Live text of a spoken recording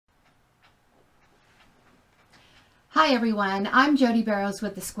Hi everyone, I'm Jodi Barrows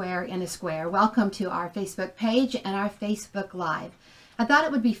with The Square in a Square. Welcome to our Facebook page and our Facebook Live. I thought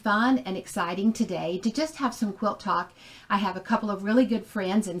it would be fun and exciting today to just have some quilt talk. I have a couple of really good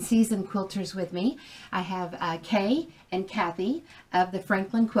friends and seasoned quilters with me. I have Kay and Kathy of the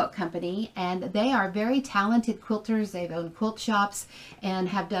Franklin Quilt Company, and they are very talented quilters. They've owned quilt shops and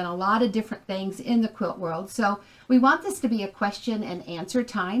have done a lot of different things in the quilt world. So we want this to be a question and answer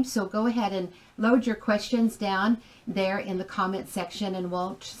time, so go ahead and load your questions down there in the comment section and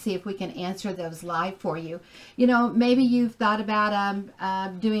we'll see if we can answer those live for you. You know, maybe you've thought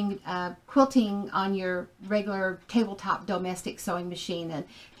about doing quilting on your regular tabletop domestic sewing machine, and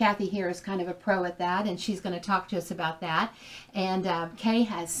Kathy here is kind of a pro at that, and she's going to talk to us about that. And Kay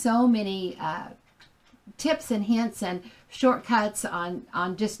has so many tips and hints and shortcuts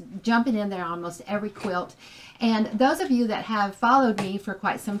on just jumping in there on almost every quilt. And those of you that have followed me for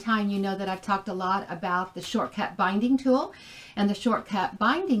quite some time, you know that I've talked a lot about the shortcut binding tool. And the shortcut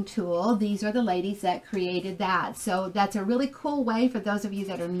binding tool, these are the ladies that created that. So that's a really cool way for those of you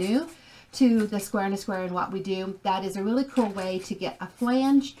that are new to the Square in a Square and what we do. That is a really cool way to get a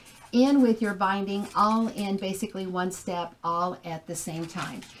flange in with your binding, all in basically one step, all at the same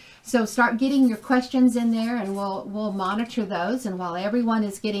time. So start getting your questions in there and we'll monitor those. And while everyone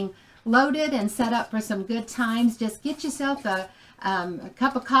is getting loaded and set up for some good times, just get yourself a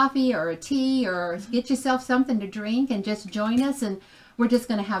cup of coffee or a tea, or get yourself something to drink and just join us, and we're just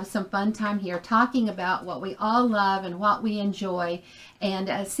going to have some fun time here talking about what we all love and what we enjoy,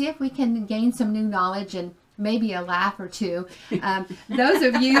 and see if we can gain some new knowledge and maybe a laugh or two. Those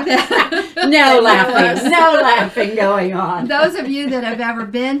of you that no laughing going on. Those of you that have ever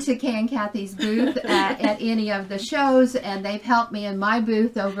been to Kay and Kathy's booth at any of the shows, and they've helped me in my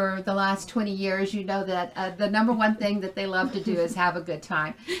booth over the last 20 years, you know that the number one thing that they love to do is have a good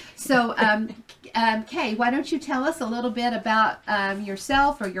time. So Kay, why don't you tell us a little bit about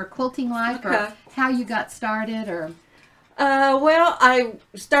yourself or your quilting life, or how you got started, or... Well, I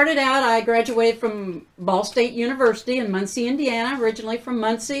started out, I graduated from Ball State University in Muncie, Indiana, originally from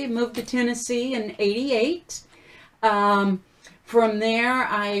Muncie, moved to Tennessee in '88. From there,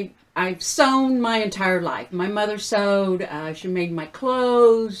 I've sewn my entire life. My mother sewed, she made my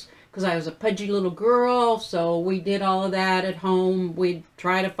clothes, because I was a pudgy little girl, so we did all of that at home. We'd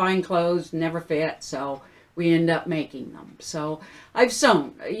try to find clothes, never fit, so we end up making them. So I've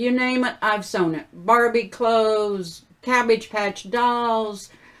sewn, you name it, I've sewn it. Barbie clothes, Cabbage Patch dolls,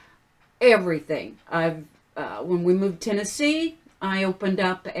 everything. When we moved to Tennessee, I opened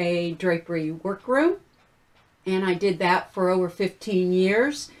up a drapery workroom, and I did that for over 15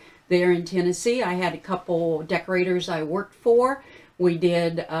 years there in Tennessee. I had a couple decorators I worked for. We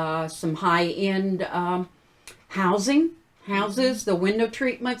did some high-end houses, the window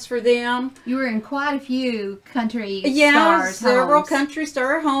treatments for them. You were in quite a few country stars, several homes. Country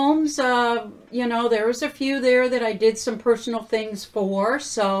Star homes. You know, there was a few there that I did some personal things for,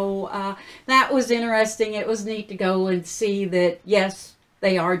 so that was interesting. It was neat to go and see that, yes,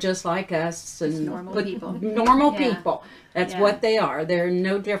 they are just like us, and normal people. Normal people. That's what they are. They're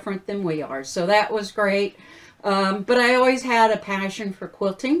no different than we are. So that was great. But I always had a passion for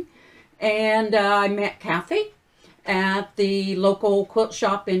quilting, and I met Kathy at the local quilt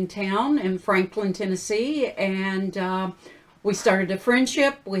shop in town in Franklin, Tennessee, and we started a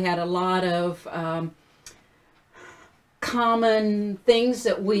friendship. We had a lot of common things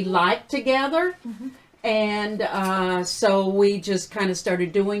that we liked together, and so we just kind of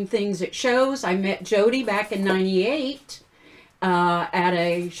started doing things at shows. I met Jodi back in '98 at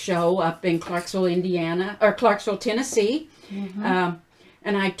a show up in Clarksville, Indiana, or Clarksville, Tennessee, and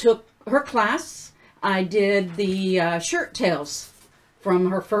I took her class. I did the shirt tails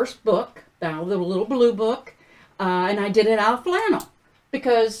from her first book, the little blue book, and I did it out of flannel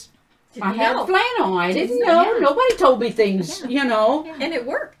because I had flannel. I didn't know. Nobody told me things, you know. And it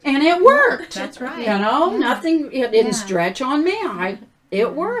worked. And it worked. That's right. You know, nothing, it didn't stretch on me.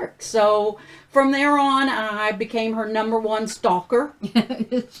 It worked. So from there on, I became her #1 stalker.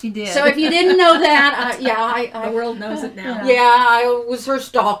 She did. So if you didn't know that, the world knows it now. Yeah, I was her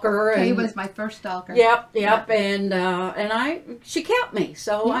stalker. Kay was my first stalker. Yep. And she kept me.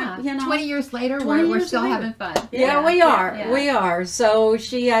 So you know, 20 years later, we're still having fun. Yeah, we are. We are. So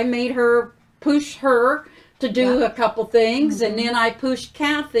I made her push her to do a couple things, and then I pushed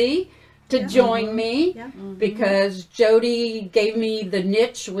Kathy to join me, because Jodi gave me the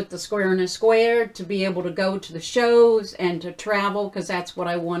niche with the Square in a Square to be able to go to the shows and to travel, because that's what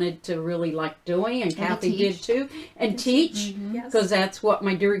I wanted to really like doing, and Kathy did too, and teach, because that's what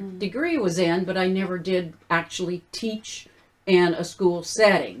my degree was in, but I never did actually teach in a school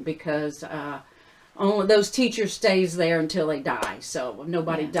setting, because only those teachers stays there until they die. So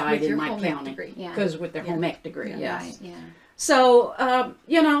nobody died With in your my home ec county degree. Yeah. because with their home ec degree. Yeah. Yes. Right, yeah. So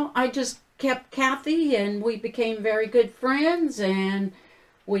you know, I just kept Kathy, and we became very good friends, and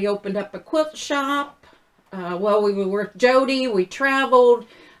we opened up a quilt shop. Well, we were with Jodi. We traveled.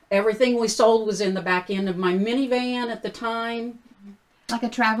 Everything we sold was in the back end of my minivan at the time. Like a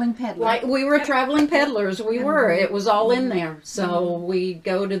traveling peddler. Like we were traveling peddlers. We were. It was all in there. So we'd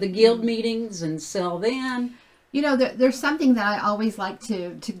go to the guild meetings and sell then. You know, there's something that I always like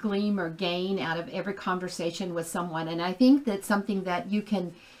to glean or gain out of every conversation with someone, and I think that something that you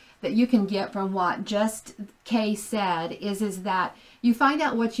can get from what just Kay said is that you find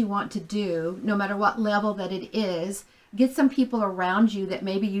out what you want to do, no matter what level that it is. Get some people around you that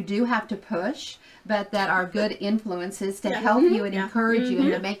maybe you do have to push, but that are good influences to help you and encourage you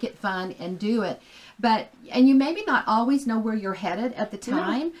and to make it fun and do it. And you maybe not always know where you're headed at the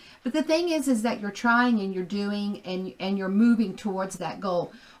time, but the thing is that you're trying and you're doing and you're moving towards that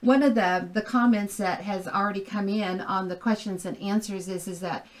goal. One of the comments that has already come in on the questions and answers is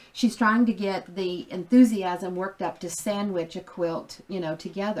that she's trying to get the enthusiasm worked up to sandwich a quilt,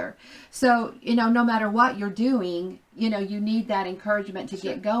 together. So, no matter what you're doing, you need that encouragement to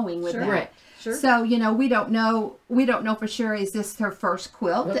get going with that. Right. Sure. So, we don't know for sure, is this her first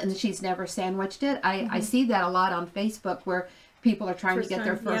quilt and she's never sandwiched it? I see that a lot on Facebook where people are trying to get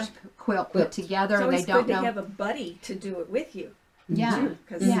their first quilt put together It's and they always don't good know. to have a buddy to do it with you. Yeah.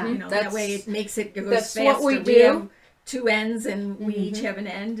 Because that way it makes it go That's faster. what we do. have two ends and we each have an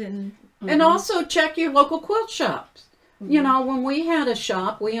end And also check your local quilt shops. You know, when we had a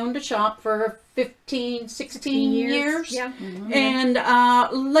shop, we owned a shop for 15, 16 years. Yeah. And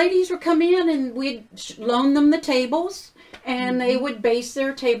ladies would come in and we'd loan them the tables and they would base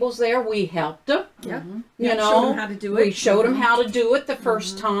their tables there. We helped them. Yeah. You know, showed them how to do it. We showed them how to do it the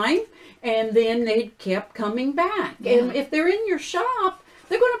first time, and then they kept coming back. And if they're in your shop,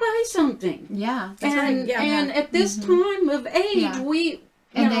 they're going to buy something. Yeah. And at this time of age, we...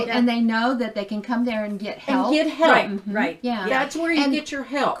 And they know that they can come there and get help. Right. Yeah. That's where you get your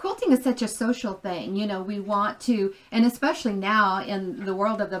help. Quilting is such a social thing. We want to, and especially now in the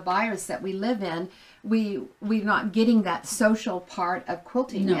world of the virus that we live in, we're not getting that social part of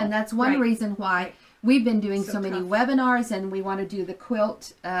quilting. No. And that's one reason why we've been doing so many tough. webinars, and we want to do the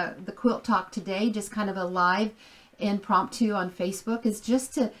quilt talk today, just kind of a live impromptu on Facebook, is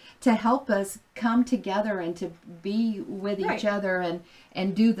just to help us come together and to be with each other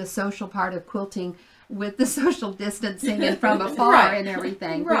and do the social part of quilting with the social distancing and from afar and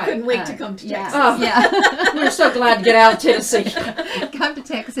everything. We couldn't wait to come to Texas. We're so glad to get out of Tennessee. Come to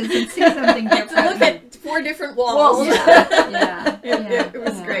Texas and see something different. Look at 4 different walls. It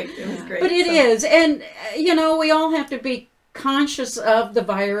was great. It was great. But it is. And, we all have to be conscious of the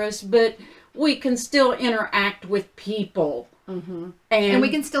virus, but we can still interact with people. And we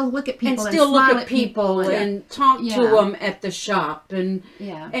can still look at people and still look smile at people and talk to them at the shop. And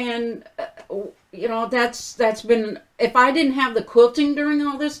that's been, if I didn't have the quilting during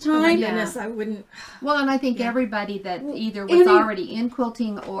all this time. Oh my goodness, I wouldn't. Well, and I think everybody that either was already in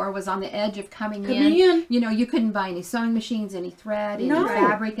quilting or was on the edge of coming in, you couldn't buy any sewing machines, any thread, any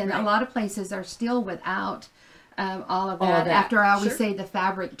fabric, and a lot of places are still without all of that. After I always say the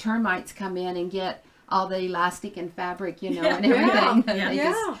fabric termites come in and get all the elastic and fabric, and everything. They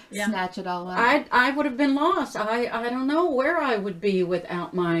just snatch it all up. I would have been lost. I don't know where I would be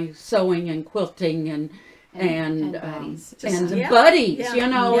without my sewing and quilting and buddies. Buddies,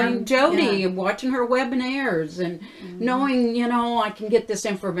 and Jodi, and watching her webinars and knowing, I can get this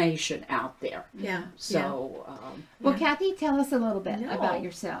information out there. Yeah. So, well, Kathy, tell us a little bit about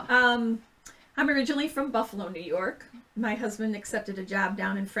yourself. I'm originally from Buffalo, New York. My husband accepted a job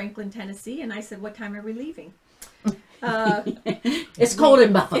down in Franklin, Tennessee, and I said, "What time are we leaving?" It's cold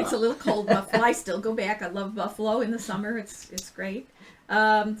in Buffalo. It's a little cold, Buffalo. I still go back. I love Buffalo in the summer. It's great.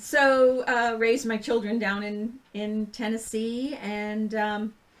 So raised my children down in Tennessee,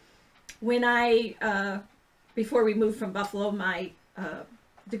 and when before we moved from Buffalo, my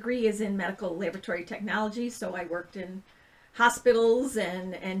degree is in medical laboratory technology. So I worked in hospitals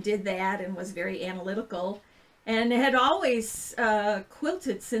and did that and was very analytical. And had always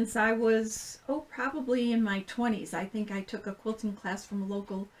quilted since I was, probably in my 20s. I think I took a quilting class from a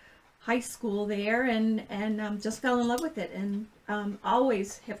local high school there and just fell in love with it. And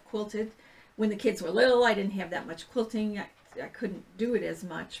always have quilted. When the kids were little, I didn't have that much quilting. I couldn't do it as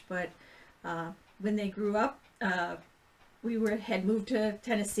much. But when they grew up, we had moved to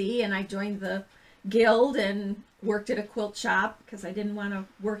Tennessee, and I joined the guild and worked at a quilt shop because I didn't want to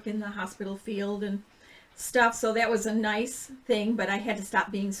work in the hospital field. And stuff. So that was a nice thing, but I had to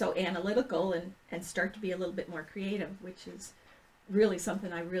stop being so analytical and start to be a little bit more creative, which is really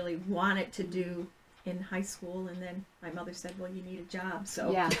something I really wanted to do in high school. And then my mother said, well, you need a job.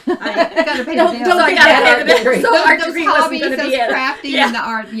 So Yeah. I Gotta pay the Don't bills. so I get got that to art pay the degree. bills. So art those degree wasn't hobbies, going to those be it. crafting Yeah. and the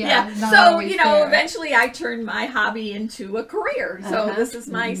art, Yeah. not So, always you know, there. eventually I turned my hobby into a career. So Uh-huh. this is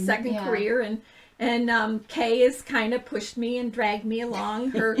my second Yeah. career. And Kay has kind of pushed me and dragged me along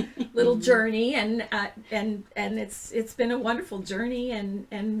her little journey. And it's been a wonderful journey.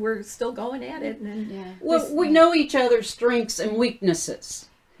 And we're still going at it. And Yeah. Well, we know each other's strengths and weaknesses.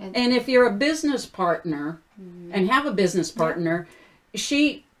 And if you're a business partner and have a business partner,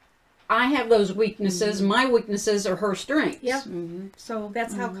 I have those weaknesses. My weaknesses are her strengths. Yep. So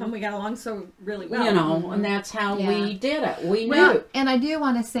that's how come we got along so really well. You know, and that's how we did it. We Well, knew. and I do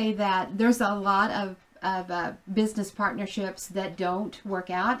want to say that there's a lot of business partnerships that don't work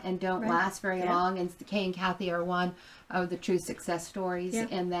out and don't last very long. And Kay and Kathy are one of the true success stories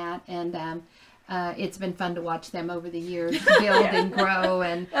in that. And it's been fun to watch them over the years build and grow.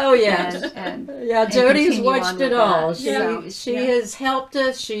 And Oh, yes. and Jody's continue on watched with it all. that. She has helped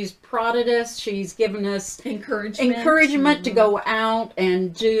us. She's prodded us. She's given us Encouragement to go out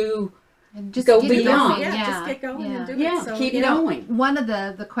and do. And just Go get it beyond. going. just get going and do Yeah, it. So, keep you know, going. One of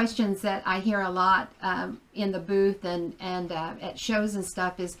the questions that I hear a lot in the booth and at shows and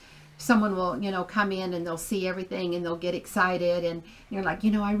stuff is someone will, come in and they'll see everything and they'll get excited and you're like,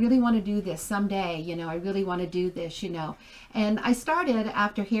 I really want to do this someday, I really want to do this, And I started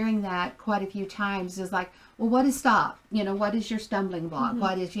after hearing that quite a few times is like, well, what is stop? What is your stumbling block?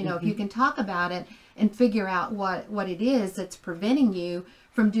 What is, if you can talk about it and figure out what it is that's preventing you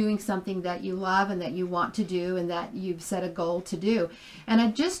from doing something that you love and that you want to do and that you've set a goal to do. And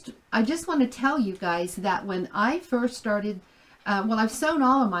I just want to tell you guys that when I first started, I've sewn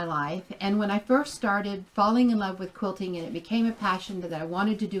all of my life, and when I first started falling in love with quilting and it became a passion that I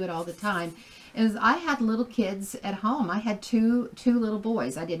wanted to do it all the time, is I had little kids at home. I had two little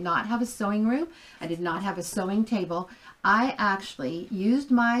boys. I did not have a sewing room. I did not have a sewing table. I actually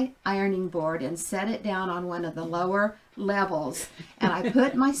used my ironing board and set it down on one of the lower levels, and I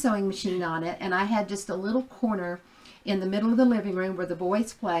put my sewing machine on it, and I had just a little corner in the middle of the living room where the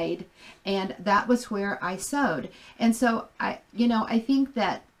boys played, and that was where I sewed. And so I think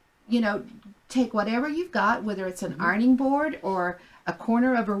that, take whatever you've got, whether it's an ironing board or a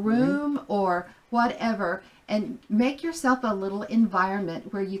corner of a room or whatever, and make yourself a little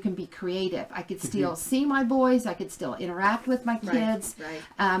environment where you can be creative. I could still see my boys, I could still interact with my kids,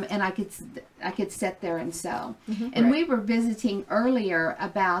 and I could sit there and sew. And we were visiting earlier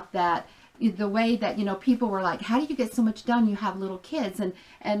about that, the way that, people were like, how do you get so much done? You have little kids.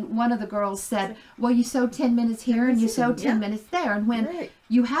 And one of the girls said, well, you sew 10 minutes here and you sew 10 minutes there. And when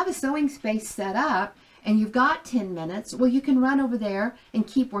you have a sewing space set up and you've got 10 minutes, well, you can run over there and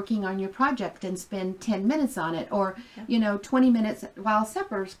keep working on your project and spend 10 minutes on it, or 20 minutes while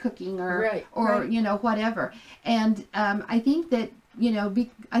supper's cooking, or whatever. And I think that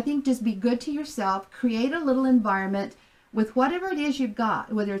just be good to yourself, create a little environment with whatever it is you've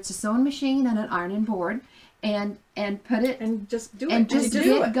got, whether it's a sewing machine and an ironing board, and put it and just do it and just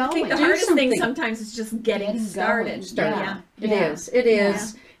get going. I think the hardest thing sometimes is just getting started. It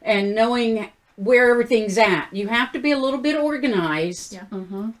is. And knowing where everything's at. You have to be a little bit organized.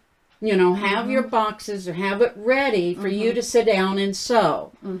 Have your boxes or have it ready for you to sit down and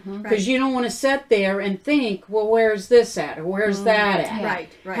sew. Because you don't want to sit there and think, well, where's this at? Or where's that at? Right.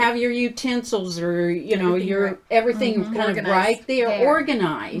 Have your utensils or, everything kind organized. of right there,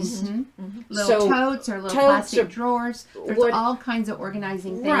 organized. Little totes or little plastic drawers. There's all kinds of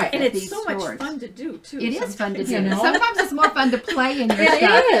organizing things at and it's these so stores. much fun to do, too. It is fun to do. Sometimes it's more fun to play in your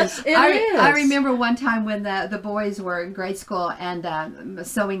stuff. It is. I remember one time when the boys were in grade school and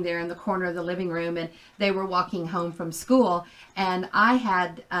sewing there in the corner of the living room, and they were walking home from school, and I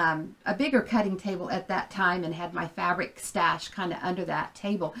had a bigger cutting table at that time and had my fabric stash kind of under that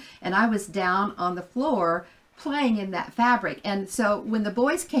table, and I was down on the floor playing in that fabric. And so when the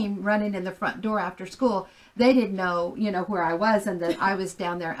boys came running in the front door after school, they didn't know, where I was, and that I was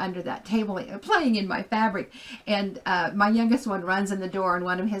down there under that table playing in my fabric. And my youngest one runs in the door, and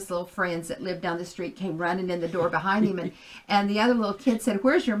one of his little friends that lived down the street came running in the door behind him, and the other little kid said,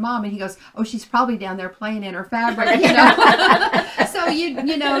 "Where's your mom?" And he goes, "Oh, she's probably down there playing in her fabric." So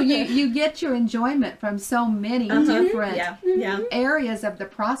you get your enjoyment from so many different areas of the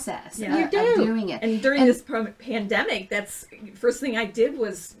process. You do. Of doing it. And during this pandemic, that's first thing I did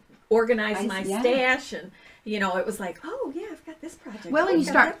was organize my stash, and it was like, oh yeah, I've got this project. Well, and you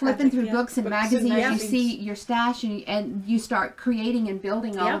start flipping through books and Books and magazines, you magazines. see your stash, and you start creating and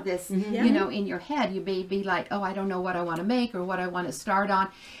building all of this, Yeah. you know, in your head. You may be like, oh, I don't know what I want to make or what I want to start on.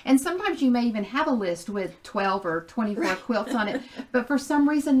 And sometimes you may even have a list with 12 or 24 quilts on it, but for some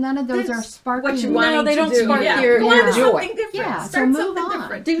reason, none of those are sparking. what you want. want. No, they don't spark yeah. your Go on to joy. something different. Yeah, so Start move something on.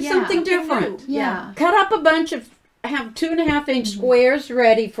 different. Do Yeah. something Something different. new. Yeah. Cut up a bunch of, have 2.5-inch squares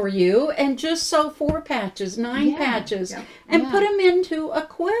ready for you, and just sew 4 patches, 9 Yeah. patches, Yeah. and Yeah. put them into a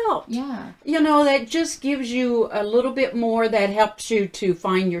quilt. Yeah. You know, that just gives you a little bit more, that helps you to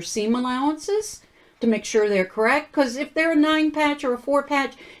find your seam allowances to make sure they're correct. Because if they're a 9 patch or a 4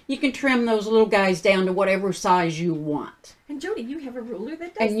 patch, you can trim those little guys down to whatever size you want. And Jodi, you have a ruler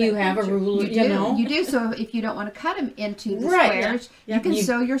that does And you that, have a don't you? ruler, You do. you know. You do. So if you don't want to cut them into the Right. squares, Yeah. you can You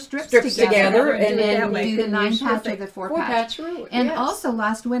sew your strips strips together and and do it that then way. do the You can 9 use patch or perfect the 4 4 patch. patch ruler. And yes. also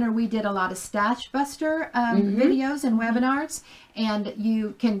last winter we did a lot of Stash Buster videos and webinars, and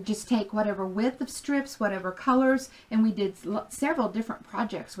you can just take whatever width of strips, whatever colors, and we did several different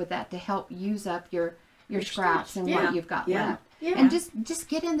projects with that to help use up your scraps and Yeah. what you've got Yeah. left. Yeah. And just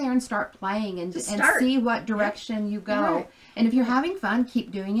get in there and start playing and Just and start. see what direction you go. Right. And if you're having fun,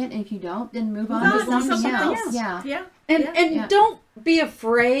 keep doing it. And if you don't, then move on Move to on to something something else. else. Yeah. Yeah. And Yeah. and Yeah. don't be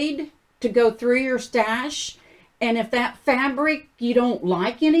afraid to go through your stash. And if that fabric you don't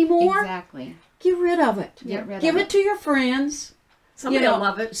like anymore, Exactly. get rid of it. Get rid Give of it to your friends. Somebody You know, will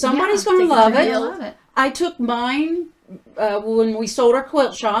love it. Somebody's Yeah, going to take love it to it. the I love it. I took mine when we sold our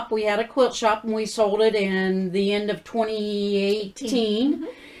quilt shop. We had a quilt shop and we sold it in the end of 2018.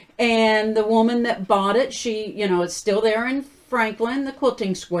 And the woman that bought it, she, you know, it's still there in Franklin, the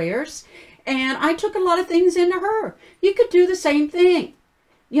quilting squares. And I took a lot of things into her. You could do the same thing.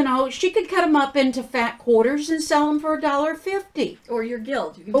 You know, she could cut them up into fat quarters and sell them for $1.50. Or your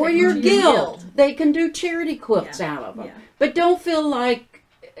guild. You can Or take your them to guild. They can do charity quilts Yeah. out of them. Yeah. But don't feel like,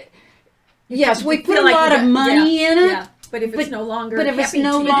 yes, we You put feel a like lot you of got- money in it. Yeah. But if it's no longer But if it's happy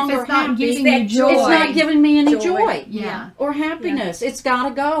no to you, longer If it's not happy, giving that you joy, it's not giving me any Joy. joy, Yeah. or happiness. It's got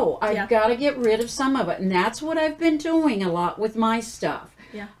to go. I've Yeah. got to get rid of some of it, and that's what I've been doing a lot with my stuff.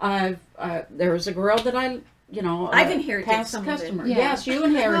 Yeah. There was a girl that I've inherited past some of it. customer. Yeah. Yes, you Well,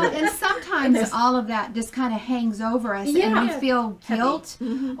 inherited. and sometimes all of that just kind of hangs over us, and Yeah. we feel guilt,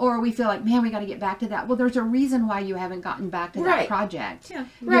 Mm-hmm. or we feel like, man, we got to get back to that. Well, there's a reason why you haven't gotten back to that Right. project. Yeah.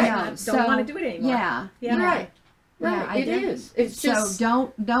 Right. You know, Don't so- want to do it anymore. Yeah. Yeah. yeah. Right. Yeah, Right. It is. It's just.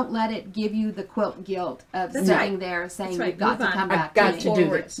 So don't let it give you the quilt guilt of That's sitting right. there saying That's right. you've got Move to on. come I've back got to to it. do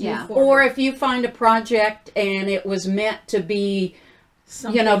Forward. this. Yeah. Move forward. Or if you find a project and it was meant to be,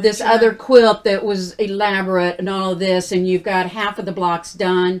 Something this that you're other not- quilt that was elaborate and all of this, and you've got half of the blocks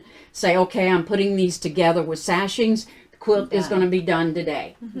done, say, okay, I'm putting these together with sashings. The quilt is Done. going to be done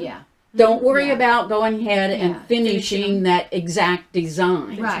today. Yeah. Don't worry Yeah. about going ahead and Yeah. finishing that exact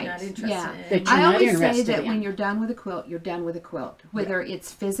design. you're Right. not interested Yeah. in. That you're I not always say interested that in. when you're done with a quilt, you're done with a quilt, whether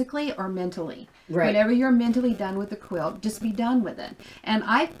it's physically or mentally. Right. Whenever you're mentally done with the quilt, just be done with it. And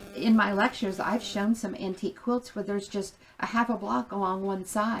in my lectures, I've shown some antique quilts where there's just a half a block along one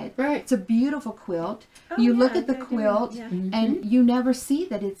side. Right. It's a beautiful quilt. Oh, You yeah, look at the yeah, yeah, quilt yeah. and you never see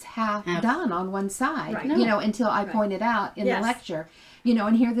that it's half Half. done on one side, Right. you know, until I point it out in Yes. the lecture. You know,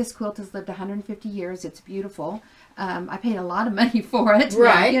 and here this quilt has lived 150 years. It's beautiful. I paid a lot of money for it,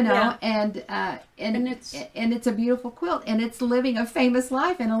 Right. you know, Yeah. and it's a beautiful quilt, and it's living a famous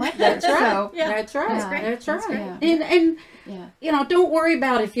life in a lecture. That's right. So, Yeah. That's right. That's great. That's That's right. great. And yeah, don't worry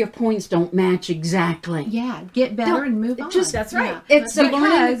about if your points don't match exactly. yeah, get better Don't- and move on. just- That's right. Yeah. It's a learning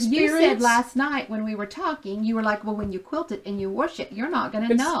Because you said experience. last night when we were talking, you were like, well, when you quilt it and you wash it, you're not going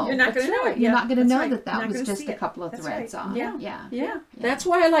to know. You're not going to know it. You're Yeah, not going to that's know right. that You're not was gonna just see a it. couple of That's threads right. on. Yeah. Yeah. Yeah. That's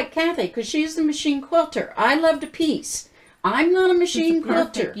why I like Kathy, because she's the machine quilter. I love to piece. I'm not a machine It's a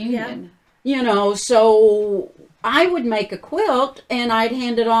perfect quilter. union. So I would make a quilt and I'd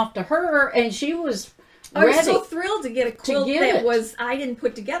hand it off to her, and she was I was ready. so thrilled to get a quilt get that it. I didn't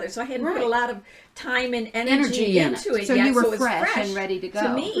put together, so I hadn't put Right. a lot of time and Energy energy in into it. So yet, you were so it was fresh and ready to go. to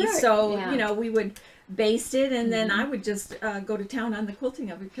me. Right. So Yeah. we would baste it, and then I would just go to town on the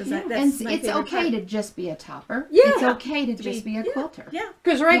quilting of it because Yeah. that's And my it's favorite okay part. to just be a topper. Yeah. It's okay to just be a Yeah. quilter. Yeah,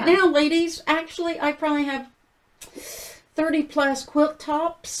 Because right Yeah. now, ladies, actually, I probably have 30 plus quilt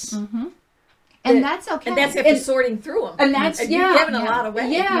tops. Mm-hmm. And that's okay. and that's after sorting through them. And that's, you're giving a lot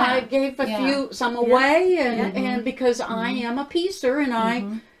away. Yeah, Yeah. I gave a Yeah. few, some away, and, Yeah. and because I am a piecer and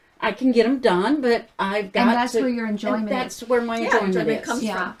I can get them done, but I've got and that's to, where your enjoyment and is. that's where my Yeah, enjoyment enjoyment is. comes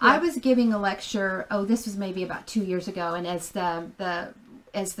Yeah, from. I was giving a lecture. Oh, this was maybe about 2 years ago, and as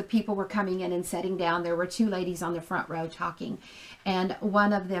the people were coming in and sitting down, there were two ladies on the front row talking, and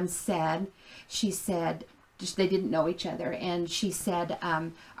one of them said, she said, just, they didn't know each other. And she said,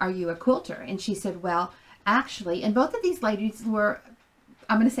 are you a quilter? And she said, well, actually, and both of these ladies were,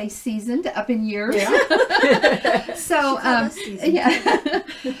 I'm going to say, seasoned up in years. Yeah. So, yeah.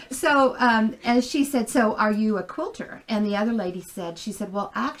 So, as she said, so are you a quilter? And the other lady said, she said,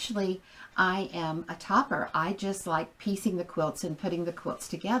 well, actually, I am a topper. I just like piecing the quilts and putting the quilts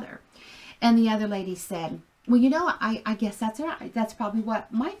together. And the other lady said, well, you know, I guess that's right. That's probably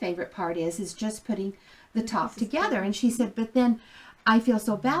what my favorite part is just putting the top together. And she said, but then I feel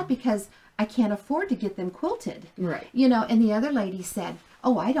so bad because I can't afford to get them quilted. Right. You know, and the other lady said,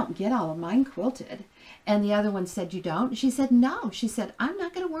 oh, I don't get all of mine quilted. And the other one said, you don't? She said, no. She said, I'm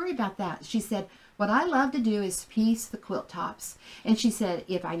not going to worry about that. She said, what I love to do is piece the quilt tops. And she said,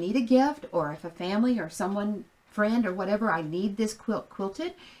 if I need a gift or if a family or someone, friend or whatever, I need this quilt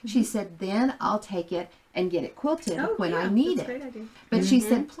quilted, she said, then I'll take it and get it quilted when I need it. Great idea. But she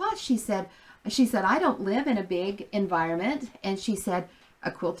said, plus, she said, I don't live in a big environment. And she said, a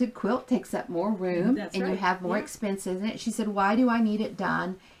quilted quilt takes up more room and you have more expenses in it. She said, why do I need it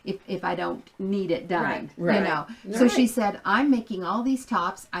done if I don't need it done? Right. You know. So she said, I'm making all these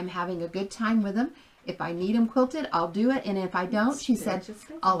tops. I'm having a good time with them. If I need them quilted, I'll do it. And if I don't, she said,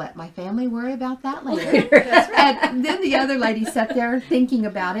 I'll let my family worry about that later. And then the other lady sat there thinking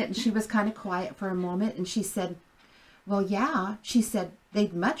about it, and she was kind of quiet for a moment. And she said, well, yeah. She said,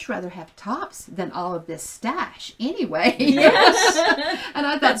 they'd much rather have tops than all of this stash anyway. Yes. And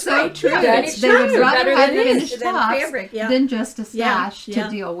I thought, so true. That's They true. would rather have Better finished than tops fabric, than just a stash Yeah. to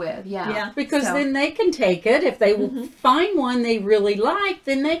deal with. Yeah. Because So- then they can take it. If they find one they really like,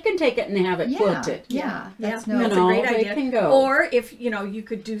 then they can take it and have it quilted. Yeah. That's Yeah, no. that's You know, a great they idea. can go. Or if you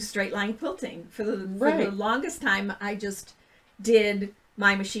could do straight line quilting. For the Right. longest time, I just did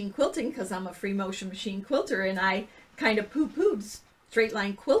my machine quilting because I'm a free motion machine quilter, and I kind of poo-pooed straight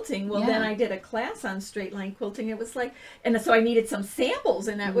line quilting. Well, then I did a class on straight line quilting. It was like, and so I needed some samples,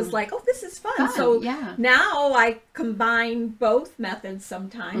 and I was like, oh, this is fun. So now I combine both methods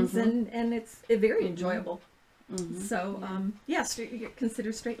sometimes, and it's very enjoyable. So, yes,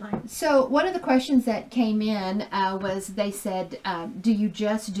 consider straight line. So one of the questions that came in was, they said, do you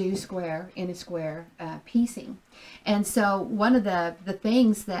just do square in a square piecing? And so one of the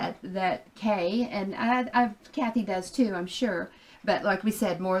things that Kay, and Kathy does too, I'm sure, but like we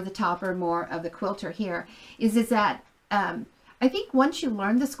said, more of the topper, more of the quilter here, is that I think once you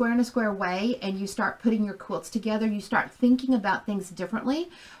learn the square in a square way and you start putting your quilts together, you start thinking about things differently,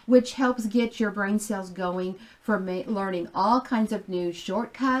 which helps get your brain cells going for learning all kinds of new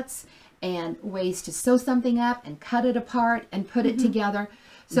shortcuts and ways to sew something up and cut it apart and put it together.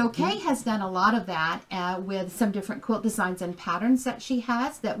 So Kay has done a lot of that with some different quilt designs and patterns that she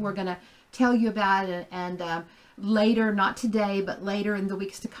has that we're going to tell you about, and later, not today, but later in the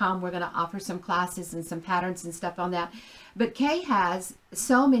weeks to come, we're going to offer some classes and some patterns and stuff on that. But Kay has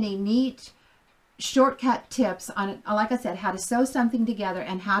so many neat shortcut tips on, like I said, how to sew something together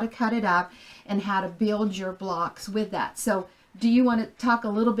and how to cut it up and how to build your blocks with that. So do you want to talk a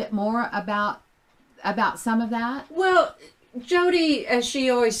little bit more about some of that? Well, Jodi, as she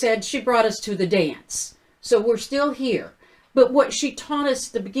always said, she brought us to the dance. So we're still here. But what she taught us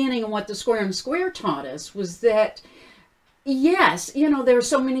at the beginning and what the square and square taught us was that, yes, there are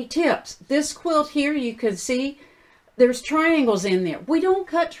so many tips. This quilt here, you can see there's triangles in there. We don't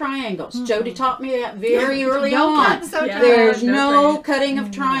cut triangles. Jodi taught me that very early on. There's no cutting of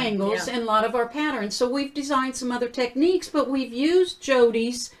triangles in a lot of our patterns. So we've designed some other techniques, but we've used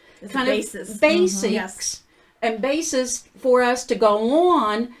Jodi's kind of basics and basis for us to go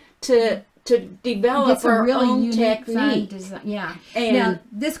on to develop our really own technique. Design. Yeah. And now,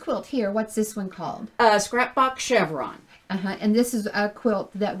 this quilt here, what's this one called? Scrapbox Chevron. And this is a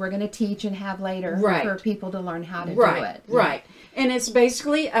quilt that we're going to teach and have later for people to learn how to do it. Right. And it's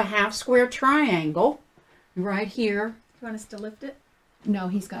basically a half square triangle right here. You want us to lift it? No,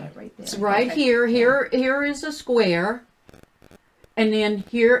 he's got it right there. It's right here. Here is a square. And then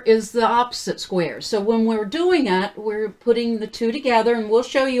here is the opposite square. So when we're doing it, we're putting the two together, and we'll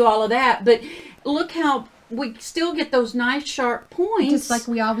show you all of that. But look how we still get those nice sharp points. Just like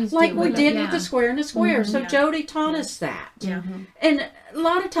we always do. Like we did with the square and the square. So Jodi taught us that. Yeah. And a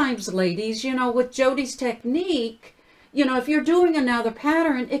lot of times, ladies, with Jodi's technique, if you're doing another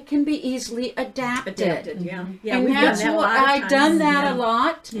pattern, it can be easily adapted. Yeah. And that's what I've done that a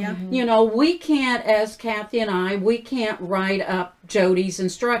lot. Yeah. We can't, as Kathy and I, we can't write up Jodi's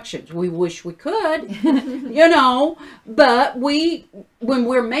instructions. We wish we could, you know, but when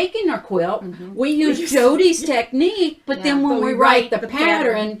we're making our quilt, we use Jodi's technique, but then when we write the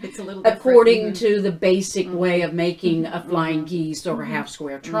pattern, it's a little according to the basic way of making a flying geese or a half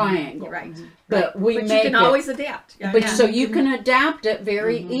square triangle. Right. But we But make you can always adapt. Yeah, but yeah. so you can adapt it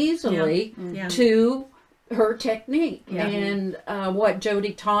very easily Yeah. to her technique. Yeah. And what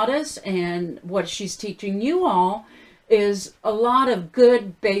Jodi taught us and what she's teaching you all is a lot of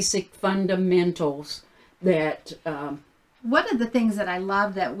good basic fundamentals that one of the things that I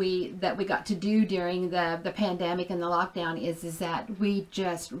love that we got to do during the pandemic and the lockdown is that we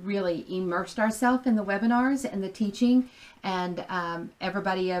just really immersed ourselves in the webinars and the teaching, and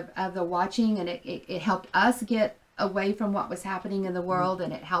everybody of the watching, and it helped us get away from what was happening in the world,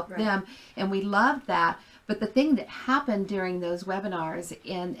 and it helped them, and we loved that. But the thing that happened during those webinars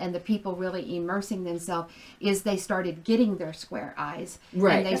and the people really immersing themselves is they started getting their square eyes.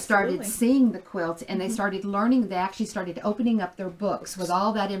 Right. And they started seeing the quilts, and they started learning. They actually started opening up their books with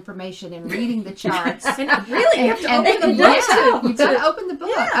all that information and reading the charts. And really, you have to open the book Yeah, too. you've got to open the book.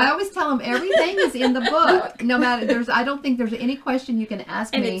 Yeah. I always tell them everything is in the book. No matter, I don't think there's any question you can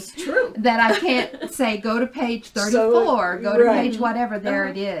ask And me it's true. that I can't say, go to page 34, go to right. page whatever, there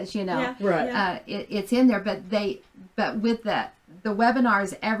it is, you know. Yeah. Right. Yeah. It's in there, but with the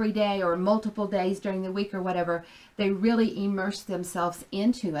webinars every day or multiple days during the week or whatever, they really immerse themselves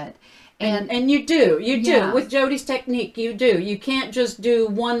into it. And you do Yeah. with Jodi's technique. You do. You can't just do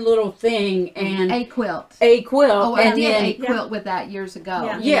one little thing and a quilt. quilt. Oh, I and did then a quilt with that years ago.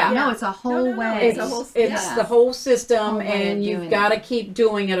 Yeah. Yeah. No, it's a whole No, way. it's a whole- It's yeah. the whole system, Whole way and of you've doing got to keep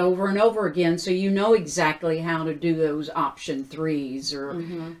doing it over and over again, so you know exactly how to do those option threes, or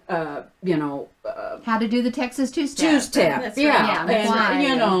you know, How to do the Texas two-step. two-step, That's right. Yeah, and why,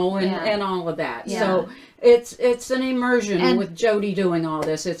 you know, yeah. and all of that. Yeah. So it's an immersion And- with Jodi doing all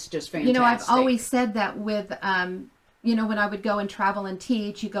this. It's just fantastic. You know, I've always said that with, you know, when I would go and travel and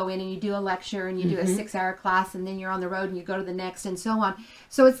teach, you go in and you do a lecture and you do a 6-hour class, and then you're on the road and you go to the next and so on.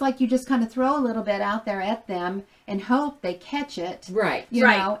 So it's like you just kind of throw a little bit out there at them and hope they catch it. right. You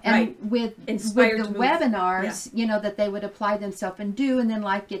Right, know, and right. with Inspired the to move. webinars, you know, that they would apply themselves and do, and then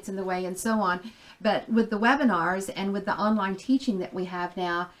life gets in the way and so on. But with the webinars and with the online teaching that we have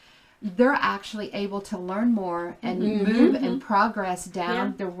now, they're actually able to learn more and move and progress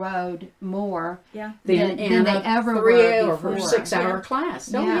down the road more Yeah. than they ever were 3 or before. 6-hour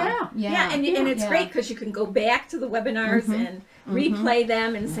class. Oh yeah. Yeah, and it's Yeah. great because you can go back to the webinars and replay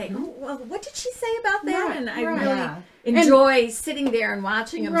them and say, oh, well, what did she say about that? Right, And I right. really Yeah. enjoy sitting there and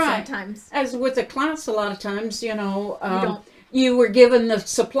watching them Right. sometimes. As with a class, a lot of times, you know, don't- you were given the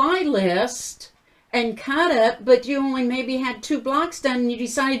supply list and cut it, but you only maybe had 2 blocks done, and you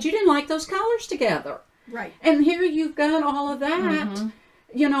decided you didn't like those colors together. Right. And here you've got all of that.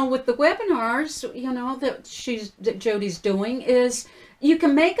 You know, with the webinars, you know, that Jodi's doing is you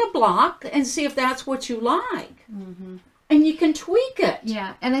can make a block and see if that's what you like. And you can tweak it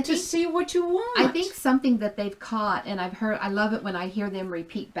Yeah, and I to think see what you want. I think something that they've caught, and I love it when I hear them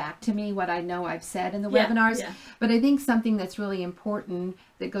repeat back to me what I know I've said in the Yeah, webinars. yeah. But I think something that's really important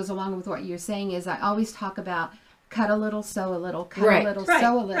that goes along with what you're saying is I always talk about cut a little, sew a little, cut Right. a little, Right.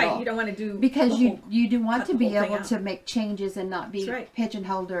 sew a little. Right. You don't want to do Because the you whole- you do want cut to the be whole thing able out. to make changes and not be That's right.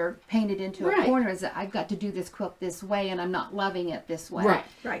 pigeonholed or painted into Right. a corner. Is that I've got to do this quilt this way and I'm not loving it this way. Right.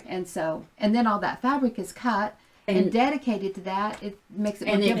 Right. And so, and then all that fabric is cut and dedicated to that. It makes it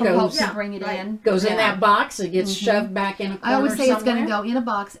more And it difficult goes- to Yeah, bring it right. in. goes in Yeah. that box, it gets shoved back in a corner I always say it's going to somewhere. go in a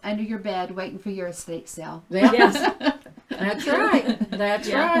box under your bed waiting for your estate sale. Yeah. Yes. That's right. That's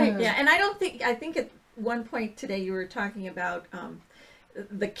right. Yeah, and I think at one point today you were talking about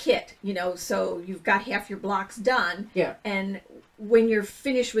the kit, you know, so you've got half your blocks done. Yeah. And when you're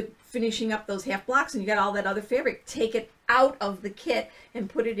finished with finishing up those half blocks and you got all that other fabric, take it out of the kit and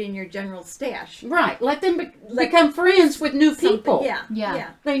put it in your general stash. Right. Let them become friends with new people. Yeah. Yeah. Yeah.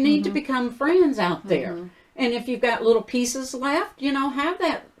 They need to become friends out there. And if you've got little pieces left, you know, have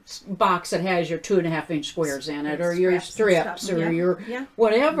that box that has your 2.5-inch squares in it, or your Scraps and strips, stuff. or Yeah. your Yeah.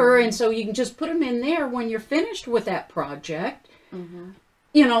 whatever. And so you can just put them in there when you're finished with that project.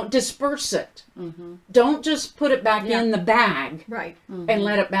 You know, disperse it. Don't just put it back in the bag Right. and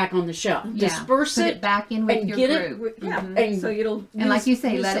let it back on the shelf. Yeah. Disperse Put it, it back in with and your get it- group. Yeah. And- So it'll And like you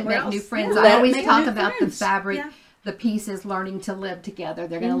say, use let it somewhere make new else. friends. Yeah. I Let it always make talk new about friends. the fabric, Yeah. the pieces learning to live together.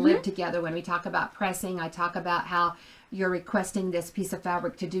 They're going to live together. When we talk about pressing, I talk about how you're requesting this piece of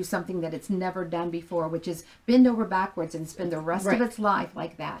fabric to do something that it's never done before, which is bend over backwards and spend the rest of its life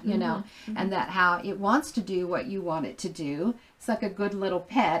like that, you know, and that how it wants to do what you want it to do. It's like a good little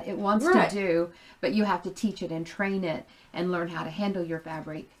pet. It wants to do, but you have to teach it and train it and learn how to handle your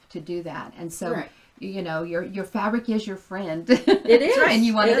fabric to do that. And so, you know, your fabric is your friend. It is. And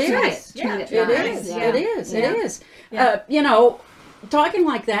you want to treat it nice. It is. You know, talking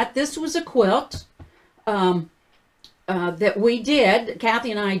like that, this was a quilt that we did,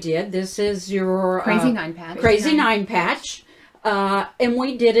 Kathy and I did. This is your Crazy Nine Patch. Crazy Nine Patch. And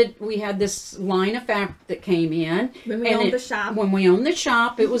we did it. We had this line of fabric that came in. When we owned the shop. When we owned the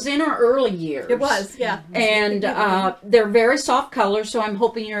shop. It was in our early years. It was, yeah. And they're very soft colors, so I'm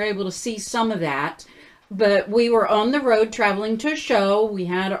hoping you're able to see some of that. But we were on the road traveling to a show. We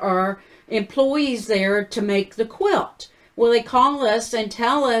had our employees there to make the quilt. Well, they call us and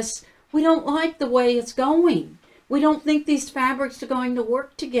tell us, we don't like the way it's going. We don't think these fabrics are going to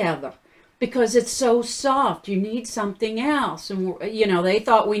work together because it's so soft. You need something else. And, you know, they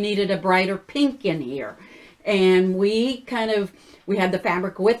thought we needed a brighter pink in here. And we had the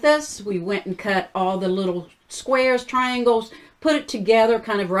fabric with us. We went and cut all the little squares, triangles, put it together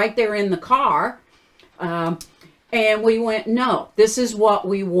kind of right there in the car. And we went, no, this is what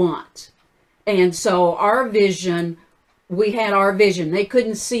we want. And so our vision, we had our vision. They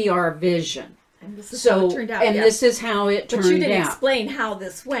couldn't see our vision. And this is how it turned out. And this is how it turned out. But you didn't explain how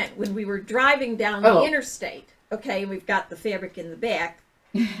this went. When we were driving down the interstate, okay, we've got the fabric in the back,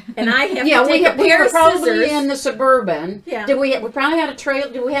 and I have to take a pair of probably scissors. In the Suburban. Yeah. Did we probably had a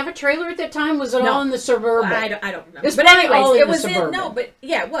trailer? Did we have a trailer at that time? Was it all in the Suburban? I don't remember. It's but probably anyways, all in it the was Suburban. in but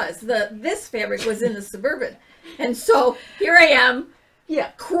yeah, it was. This fabric was in the Suburban, and so here I am.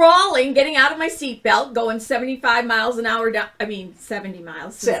 Yeah, crawling, getting out of my seatbelt, going 75 miles an hour down. I mean, 70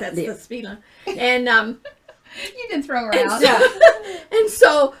 miles, since that's the speed limit. And you didn't throw her out. And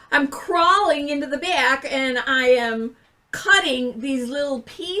so I'm crawling into the back, and I am cutting these little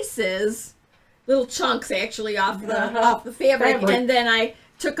pieces, little chunks actually off the fabric. And then I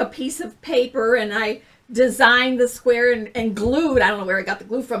took a piece of paper and I designed the square and glued. I don't know where I got the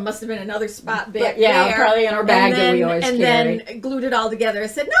glue from. Must have been another spot back there. Probably in our bag that we always carry. And then glued it all together. I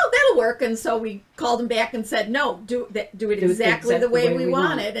said, no, that'll work. And so we called them back and said, no, do it exactly the way we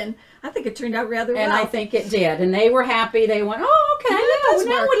wanted. And I think it turned out rather well. And I think it did. And they were happy. They went, oh, okay, yeah,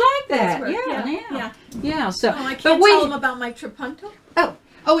 now we like that. Yeah. So, I can't tell them about my trapunto.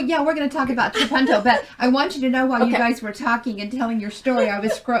 Oh, yeah, we're going to talk about trapunto, but I want you to know while you guys were talking and telling your story, I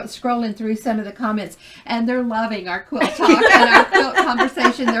was scrolling through some of the comments, and they're loving our quilt talk and our quilt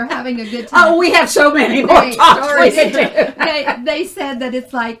conversation. They're having a good time. Oh, we have so many more stories. They said that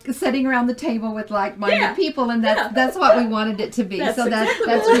it's like sitting around the table with like-minded people, and that's what we wanted it to be. That's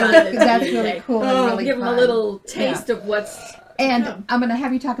really cool and really give fun. them a little taste of what's... And I'm going to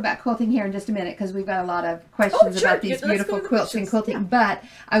have you talk about quilting here in just a minute because we've got a lot of questions about these beautiful quilts and quilting. Yeah. But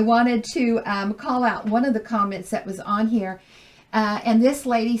I wanted to call out one of the comments that was on here. And this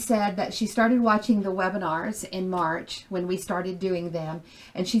lady said that she started watching the webinars in March when we started doing them.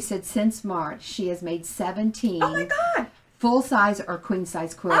 And she said since March, she has made 17. Oh, my God. Full-size or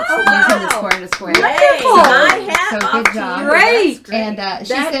queen-size quilts using the square and a square. Wonderful! So good job. Great! And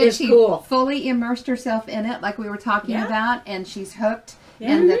she said she fully immersed herself in it, like we were talking about, and she's hooked.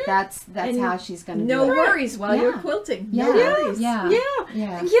 And that's how she's going to do it. No worries while you're quilting. No worries. Yeah.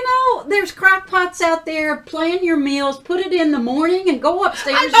 You know, there's crock pots out there. Plan your meals. Put it in the morning and go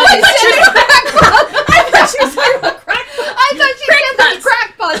upstairs. I thought she said crack pot. I thought she said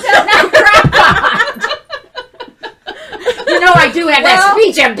crack pots. Not crack pot. You know, I do have that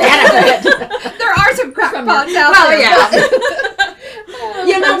speech impediment. There are some crack pots out there. Yeah.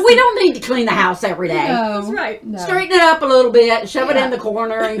 You know, we don't need to clean the house every day. No, that's right. No. Straighten it up a little bit, shove it in the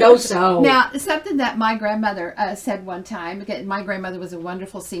corner, and go sew. Now, something that my grandmother said one time, because my grandmother was a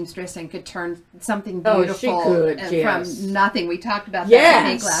wonderful seamstress and could turn something beautiful from nothing. We talked about that, I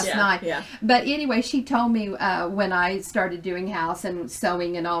think, last night. Yeah. But anyway, she told me when I started doing house and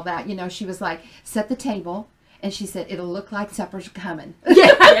sewing and all that, you know, she was like, set the table. And she said, it'll look like supper's coming.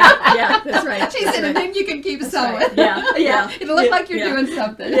 Yeah, that's right. She said, and then you can keep sewing. Right. Yeah. It'll look like you're doing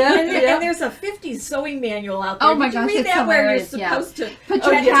something. And there's a 50s sewing manual out there. Oh, my gosh, it's hilarious. Where you're supposed to put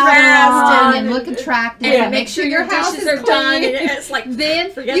your counter on and look attractive and make sure your house is done. done. It's like, then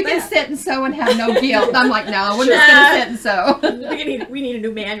you can sit and sew and have no guilt. I'm like, no, we're just going to sit and sew. We need a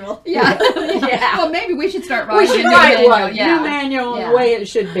new manual. Yeah. Well, maybe we should start writing a new manual. New manual the way it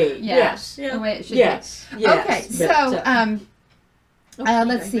should be. Yes. The way it should be. Okay, so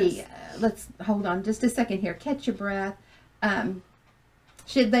let's see. Let's hold on just a second here. Catch your breath.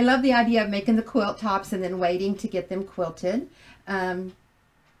 They love the idea of making the quilt tops and then waiting to get them quilted. And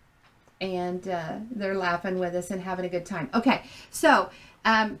they're laughing with us and having a good time. Okay, so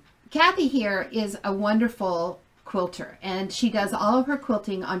Kathy here is a wonderful quilter, and she does all of her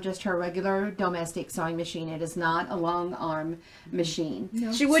quilting on just her regular domestic sewing machine. It is not a long arm machine.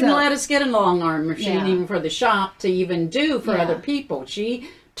 No. She wouldn't let us get a long arm machine Yeah. even for the shop to even do for Yeah. other people. She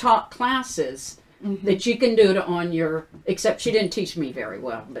taught classes that you can do to on your, except she didn't teach me very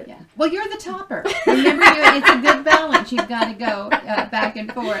well. But Yeah. Well, you're the topper. Remember, it's a good balance. You've got to go back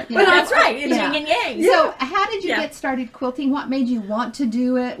and forth. But that's right. It's Yeah. yin and yang. So, how did you Yeah. get started quilting? What made you want to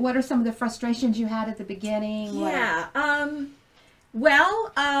do it? What are some of the frustrations you had at the beginning? Yeah. I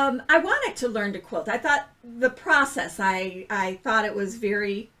wanted to learn to quilt. I thought the process, I thought it was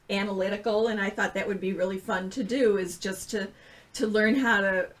very analytical, and I thought that would be really fun to do, is just to learn how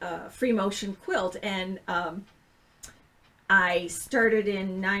to free motion quilt. And I started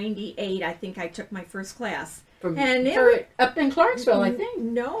in '98. I think I took my first class. And up in Clarksville, I think.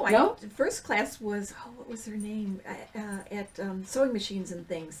 No, No? First class was, what was her name? At Sewing Machines and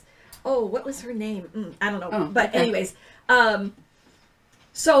Things. Oh, what was her name? I don't know. Oh, But okay. anyways,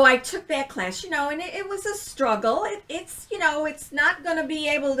 so I took that class, and it was a struggle. It's not going to be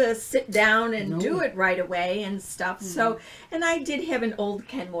able to sit down and do it right away and stuff. Mm-hmm. So, and I did have an old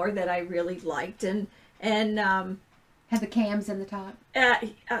Kenmore that I really liked, and Had the cams in the top?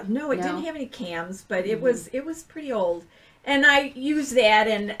 no, it No? didn't have any cams, but it was pretty old. And I used that,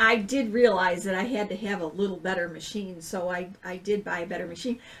 and I did realize that I had to have a little better machine, so I did buy a better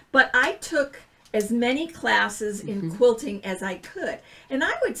machine. But I took as many classes in quilting as I could. And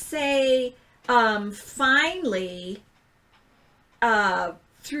I would say, finally,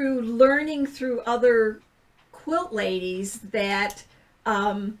 through learning through other quilt ladies, that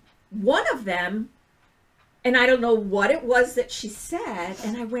one of them, and I don't know what it was that she said,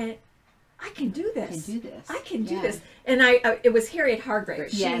 and I went, I can do this. I can do this. I can do Yeah. this. And it was Harriet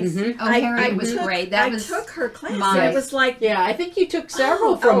Hargrave. Yes. She- Oh, Harriet was took- great. That I was took her class. my- And it was like, Yeah, I think you took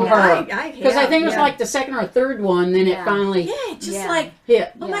several Oh, from oh, her. I Because I have, think it was yeah. like the second or third one, then Yeah. it finally yeah, just Yeah. like,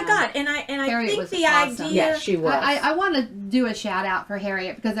 hit. oh my Yeah. God. And I Harriet think was the awesome. idea. Yeah, she was. I want to do a shout out for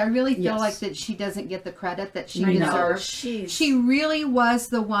Harriet, because I really feel Yes. like that she doesn't get the credit that she I know. deserves. She's Really was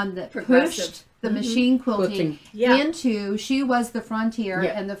the one that Progressive. pushed the machine quilting Quilting. Yeah. into, she was the frontier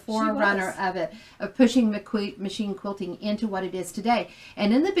Yeah. and the forerunner was. of it, of pushing machine quilting into what it is today.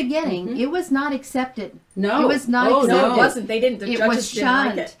 And in the beginning, it was not accepted. No. It was not Oh, accepted. no, it wasn't. They didn't. The It judges was didn't like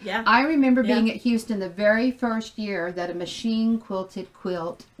shunned. it. Yeah. I remember being Yeah. at Houston the very first year that a machine quilted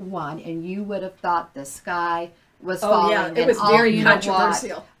quilt won, and you would have thought the sky was Oh, falling. yeah. It and was all very you know what.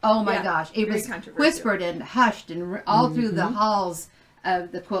 controversial. Oh my Yeah, gosh, it very was controversial. whispered and hushed and all through the halls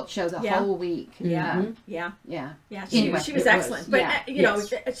of the quilt show the Yeah. whole week. Yeah. Yeah. Yeah. Yeah. Anyway, She was it was. excellent. But, Yeah.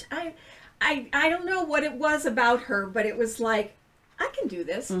 Yes. I don't know what it was about her, but it was like, I can do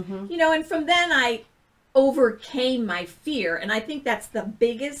this. Mm-hmm. And from then I overcame my fear. And I think that's the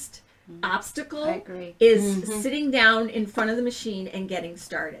biggest obstacle. I agree. Is sitting down in front of the machine and getting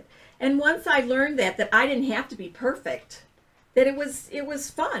started. And once I learned that I didn't have to be perfect, that it was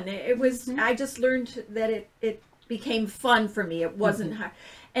fun. It was I just learned that it became fun for me. It wasn't hard.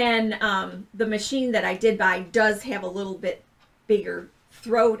 And the machine that I did buy does have a little bit bigger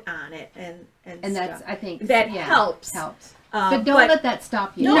throat on it, and that's, stuff. I think, that yeah, helps. Helps. But don't let that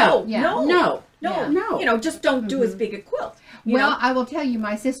stop you. No, Yeah. no, No. no, Yeah. No. Just don't do as big a quilt. you Well, know? I will tell you,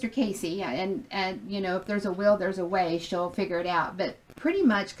 my sister Casey, and if there's a will, there's a way. She'll figure it out. But pretty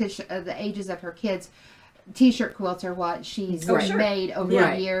much because of the ages of her kids, T-shirt quilts are what she's Oh, sure. made over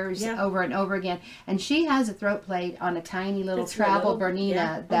Right. the years, Yeah. over and over again. And she has a throat plate on a tiny little That's real travel little. Bernina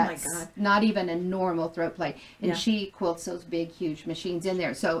Yeah. Oh, my that's God. not even a normal throat plate. And Yeah. she quilts those big, huge machines in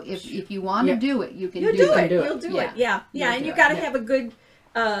there. So if you want to Yeah. do it, you can You'll do do it. it. do it. You'll do Yeah. it. Yeah, yeah. You'll And do you it. got to Yeah. have a good.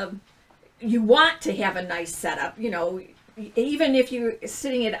 You want to have a nice setup. Even if you're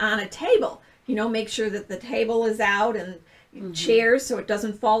sitting it on a table, make sure that the table is out and chairs so it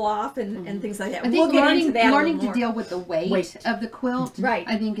doesn't fall off and things like that. I think We'll get into that a learning little to more. deal with the weight Weight. of the quilt, Right.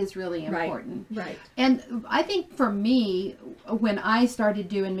 I think is really Right. important. Right. And I think for me, when I started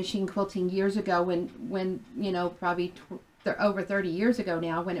doing machine quilting years ago, when probably over 30 years ago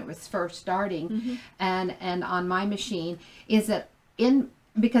now, when it was first starting, and on my machine, is that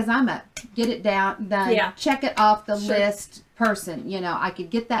because I'm a get it done, Yeah. check it off the Sure. list person. I could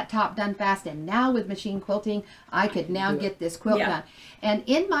get that top done fast, and now with machine quilting, I could now do it. get this quilt Yeah. done. And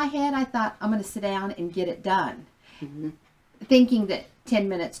in my head, I thought, I'm going to sit down and get it done. Thinking that 10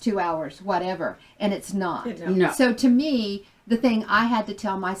 minutes, 2 hours, whatever, and it's not. You know. No. So to me, the thing I had to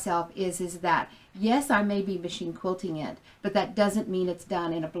tell myself is that yes, I may be machine quilting it, but that doesn't mean it's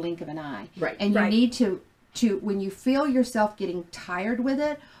done in a blink of an eye. Right. And you Right. need to when you feel yourself getting tired with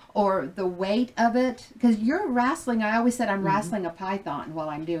it, or the weight of it, because you're wrestling. I always said I'm wrestling a python while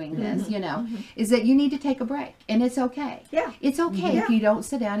I'm doing this, you know, is that you need to take a break, and it's okay. Yeah. It's okay Yeah. if you don't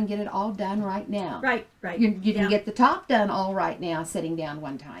sit down and get it all done right now. Right, right. You can Yeah. get the top done all right now sitting down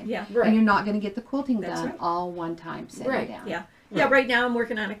one time. Yeah. Right. And you're not going to get the quilting That's done right. all one time sitting Right. down. Yeah. Yeah, right now I'm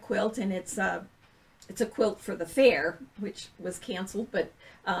working on a quilt, and it's a quilt for the fair, which was canceled, but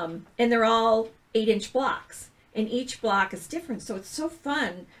and they're all 8-inch blocks, and each block is different, so it's so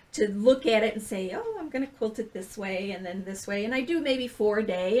fun to look at it and say, oh, I'm going to quilt it this way and then this way, and I do maybe 4 a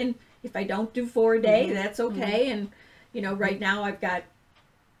day, and if I don't do 4 a day, that's okay. And you know, right now I've got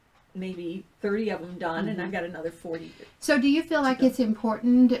maybe 30 of them done, and I've got another 40. So do you feel like it's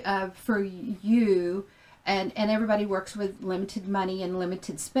important for you, and everybody works with limited money and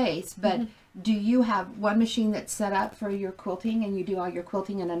limited space, but do you have one machine that's set up for your quilting, and you do all your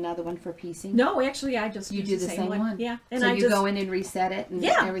quilting, and another one for piecing? No, actually, I just You use do the same one? Yeah, and So I you just go in and reset it and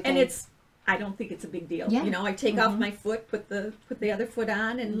yeah, everything? and I don't think it's a big deal. Yeah. You know, I take off my foot, put the other foot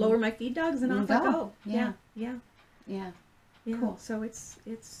on, and lower my feed dogs, and And off I go. go. Yeah. Yeah, Yeah. yeah. Cool. So it's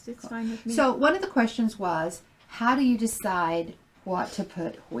fine with me. So one of the questions was, how do you decide what to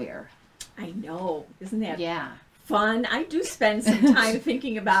put where? I know, isn't that Yeah. fun? I do spend some time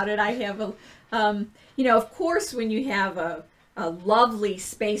thinking about it. I have you know, of course, when you have a lovely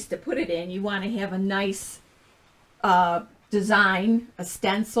space to put it in, you want to have a nice design, a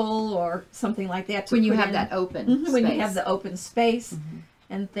stencil or something like that. To When you put have in. that open Mhm, when you space. have the open space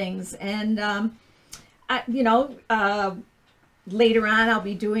and things. And you know, later on I'll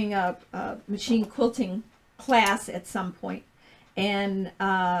be doing a machine quilting class at some point, and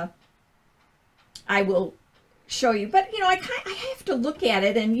I will show you. But you know, I have to look at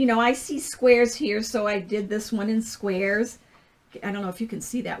it, and you know, I see squares here, so I did this one in squares. I don't know if you can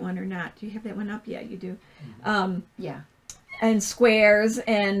see that one or not. Do you have that one up? Yeah, you do. Yeah. And squares,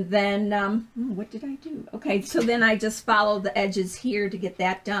 and then what did I do? Okay, so then I just followed the edges here to get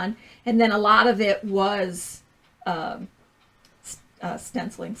that done, and then a lot of it was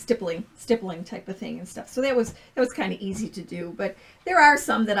stenciling, stippling type of thing and stuff. So that was kind of easy to do, but there are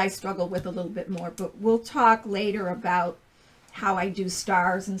some that I struggle with a little bit more. But we'll talk later about how I do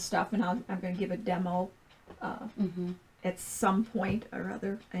stars and stuff, and I'm going to give a demo at some point or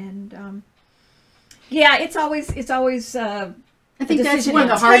other, and. Yeah, it's always. I think that's decision. one of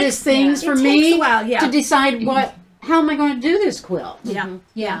the It hardest takes- things for it me takes a while, yeah. to decide how am I going to do this quilt. Yeah.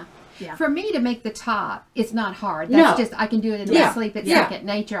 Yeah. Yeah. For me to make the top, it's not hard. That's No. just, I can do it in Yeah. my sleep. It's Yeah. second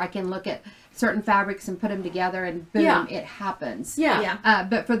nature. I can look at certain fabrics and put them together, and boom, Yeah. it happens. Yeah. Yeah.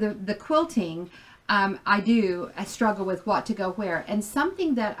 But for the quilting, I struggle with what to go where. And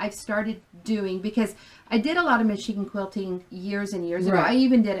something that I've started doing, because I did a lot of machine quilting years and years ago. Right. I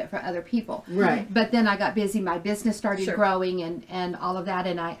even did it for other people. Right. But then I got busy. My business started Sure. growing and all of that.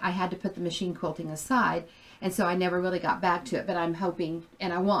 And I had to put the machine quilting aside. And so I never really got back to it. But I'm hoping,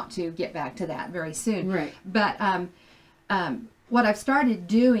 and I want to get back to that very soon. Right. But what I've started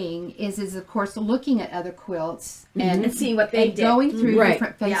doing is of course looking at other quilts And seeing what they and did. going through Right.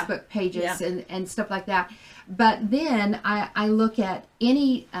 different Yeah. Facebook pages Yeah. and stuff like that. But then I look at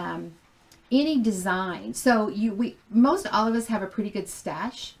any design. So most all of us have a pretty good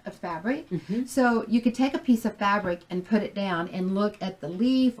stash of fabric. So you could take a piece of fabric and put it down and look at the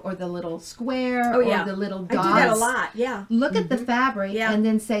leaf or the little square Oh, yeah. or the little I dots. do that a lot. Yeah. Look at the fabric Yeah. and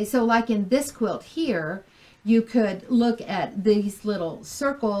then say, so like in this quilt here, you could look at these little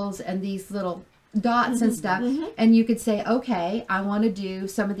circles and these little dots and stuff, and you could say, okay, I want to do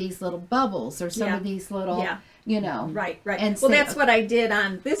some of these little bubbles or some Yeah. of these little, Yeah. you know. Right. Right. And well, say, that's what I did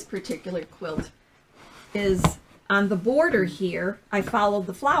on this particular quilt. Is on the border here, I followed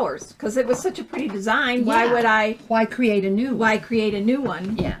the flowers because it was such a pretty design. Why Yeah. would I? Why create a new one? Why create a new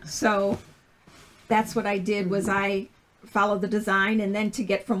one? Yeah. So that's what I did. Was I followed the design, and then to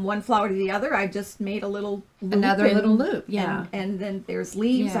get from one flower to the other, I just made a little loop Another little loop, yeah. and then there's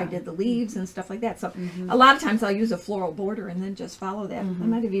leaves. I Yeah. did the leaves and stuff like that. So a lot of times I'll use a floral border and then just follow that. I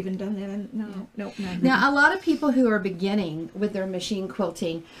might have even done that. No. Now, a lot of people who are beginning with their machine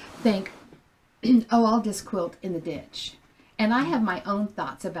quilting think, oh, I'll just quilt in the ditch. And I have my own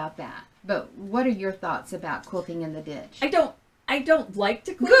thoughts about that. But what are your thoughts about quilting in the ditch? I don't like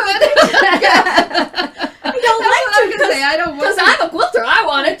to quilt. Good. I don't like to I don't because I'm a quilter. I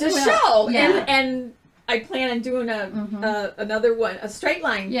want it to Well, show, yeah. and I plan on doing another one, a straight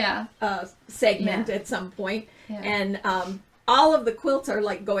line Yeah. segment Yeah. at some point. Yeah. And all of the quilts are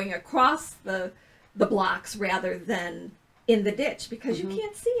like going across the blocks rather than in the ditch because you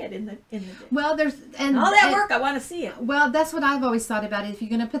can't see it in the ditch. Well, there's and All that work, I want to see it. Well, that's what I've always thought about it. If you're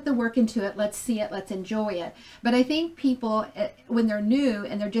going to put the work into it, let's see it, let's enjoy it. But I think people, when they're new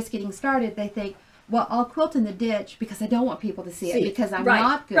and they're just getting started, they think, well, I'll quilt in the ditch because I don't want people to see it because I'm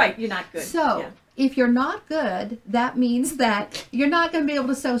not good. Right, you're not good. So if you're not good, that means that you're not going to be able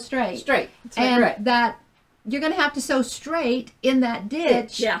to sew straight. Straight. And that you're going to have to sew straight in that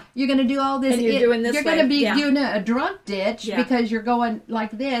ditch. Yeah. You're going to do all this. And you're doing this You're way. going to be Yeah. doing a drunk ditch because you're going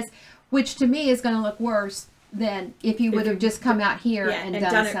like this, which to me is going to look worse than if you would have just come out here and done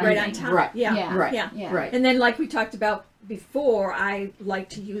it something. right on top. Right. Yeah. Right. Yeah. Right. And then, like we talked about before, I like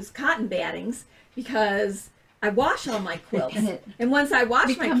to use cotton battings because I wash all my quilts. And once I wash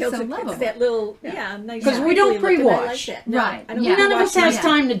my becomes quilts, so it's lovable. that little, nice. Because we don't crinkly look, and I pre-wash. like that. No, Right. I don't Yeah. None of us pre-wash has my-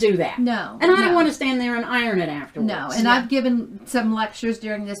 time to do that. No. And I don't no. want to stand there and iron it afterwards. No, and I've given some lectures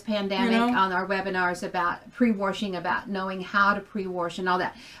during this pandemic You know? on our webinars about pre-washing, about knowing how to pre-wash and all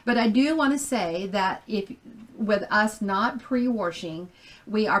that. But I do want to say that if with us not pre-washing,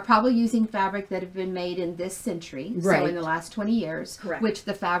 we are probably using fabric that have been made in this century, so Right. in the last 20 years, Correct. which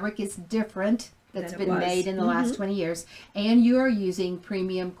the fabric is different that's Than it been was. made in the last 20 years, and you are using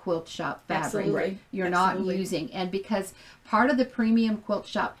premium quilt shop fabric. Absolutely. You're Absolutely. not using, and because part of the premium quilt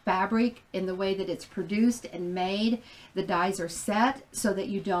shop fabric in the way that it's produced and made, the dyes are set so that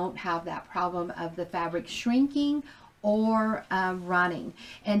you don't have that problem of the fabric shrinking or running.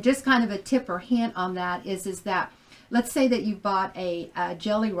 And just kind of a tip or hint on that is that let's say that you bought a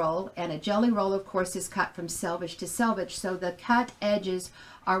jelly roll, and a jelly roll of course is cut from selvage to selvage, so the cut edges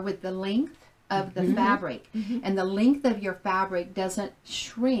are with the length of the fabric, and the length of your fabric doesn't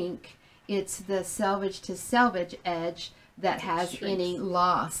shrink. It's the selvage to selvage edge that has any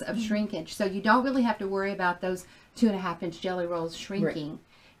loss of shrinkage, so you don't really have to worry about those 2.5-inch jelly rolls shrinking.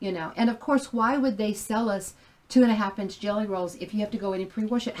 You know, and of course, why would they sell us 2.5-inch jelly rolls if you have to go in and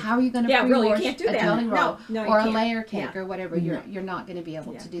pre-wash it? How are you going to pre-wash really, you can't do a that. jelly roll No, you or a can't. layer cake Yeah. or whatever? You're not going to be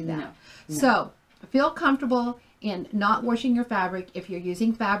able to do that. No. So feel comfortable in not washing your fabric if you're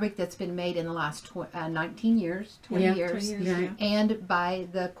using fabric that's been made in the last 19 years, 20 Yeah. years, 20 years, and by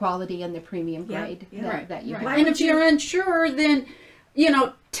the quality and the premium grade Right. that you Right. have. And if you're unsure, then,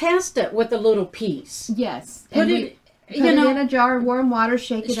 test it with a little piece. Yes. Put and it, Put it in a jar of warm water,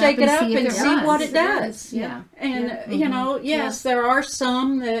 shake it up, and see see what it does. Yeah. And, yes, there are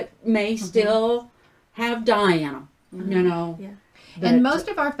some that may still have dye in them, Yeah. And most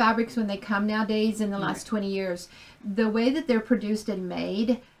of our fabrics, when they come nowadays in the last 20 years, the way that they're produced and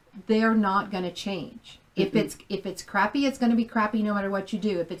made, they're not going to change. If it's crappy, it's going to be crappy no matter what you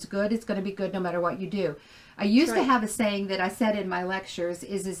do. If it's good, it's going to be good no matter what you do. I used to have a saying that I said in my lectures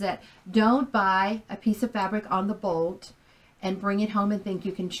is that don't buy a piece of fabric on the bolt and bring it home and think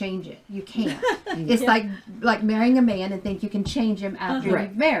you can change it. You can't. It's like marrying a man and think you can change him after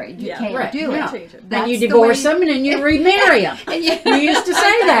you've married. You can't do it. Change it. And you divorce them and then you remarry them. And You used to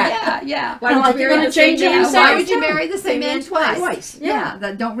say that. Yeah. Why would you you're marry going the to change same them man Why inside? would you marry the same man twice? Twice.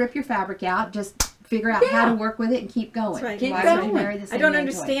 Yeah. Don't rip your fabric out. Just figure out how to work with it and keep going. That's right. Keep Why would going. you marry the same I don't man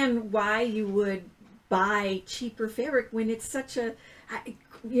twice? understand why you would buy cheaper fabric when it's such a,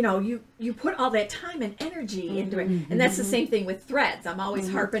 you put all that time and energy into it. And that's the same thing with threads. I'm always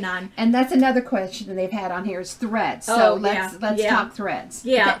harping on. And that's another question that they've had on here is threads. So let's talk threads.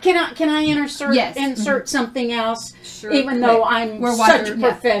 Yeah. Can I insert Yes. insert something else? Sure. Even though I'm We're such a watching-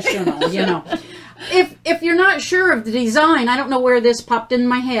 yeah. professional, If you're not sure of the design, I don't know where this popped in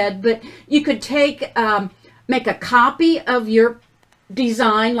my head, but you could take make a copy of your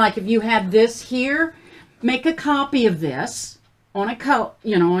design. Like if you have this here, make a copy of this on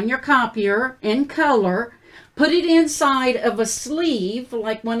on your copier in color. Put it inside of a sleeve,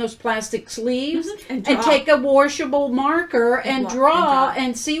 like one of those plastic sleeves, And and draw. take a washable marker and draw draw.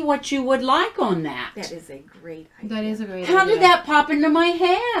 and see what you would like on that. That is a great idea. That is a great How idea. did that pop into my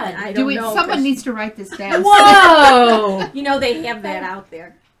head? I don't know. Someone 'cause, needs to write this down. Whoa! they have that out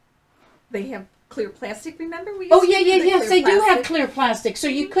there. They have clear plastic, remember? We used Oh to yeah, do yeah, the yes, clear they do have plastic. clear plastic. So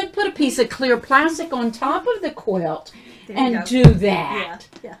you could put a piece of clear plastic on top of the quilt There you and go. do that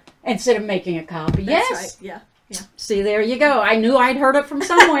Yeah. instead of making a copy. That's Yes. right. Yeah. See, there you go. I knew I'd heard it from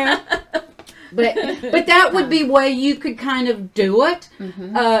somewhere. But that would be way you could kind of do it.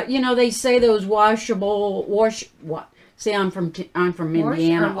 They say those what? See, I'm from Wash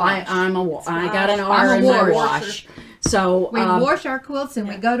Indiana. or wash? I got an wash. R in my I'm a wash. So We wash our quilts and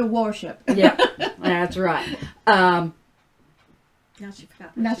we go to worship. yeah, that's right. Now she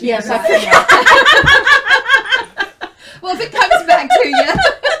forgot. Now she Yes, forgot. I forgot. Well, if it comes back to you,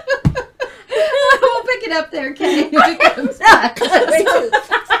 we'll pick it up there, Kay. If it comes back. You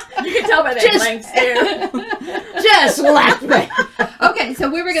can tell by that blank stare. Yes, laugh me. Okay, so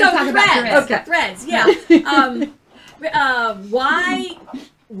we were going to talk about threads. Okay, threads. Yeah.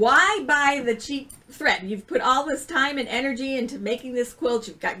 Why buy the cheap thread? You've put all this time and energy into making this quilt.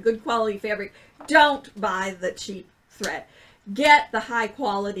 You've got good quality fabric. Don't buy the cheap thread. Get the high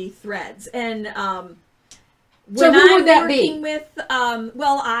quality threads. And So who would that be? With,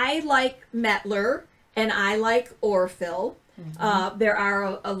 well, I like Mettler and I like Orfil. There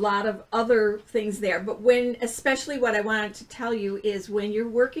are a lot of other things there, but especially what I wanted to tell you is when you're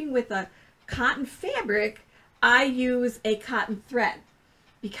working with a cotton fabric, I use a cotton thread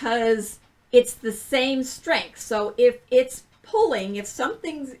because it's the same strength. So if it's pulling, if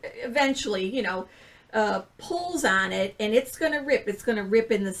something eventually, pulls on it and it's going to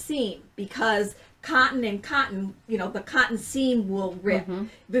rip in the seam because cotton and cotton, the cotton seam will rip.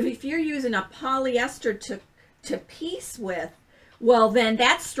 But if you're using a polyester to piece with, well, then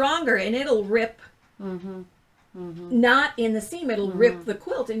that's stronger and it'll rip not in the seam, it'll rip the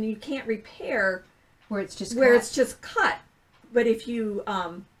quilt and you can't repair where it's just cut. But if you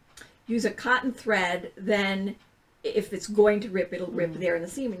use a cotton thread, then if it's going to rip, it'll rip there in the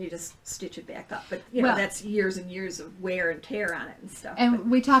seam and you just stitch it back up. But that's years and years of wear and tear on it and stuff. And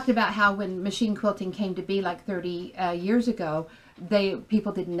we talked about how when machine quilting came to be like 30 years ago,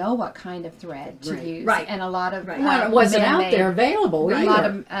 people didn't know what kind of thread to use, and a lot of well, it wasn't out there available. A lot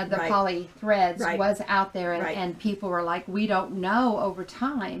of the poly threads was out there, and people were like, we don't know over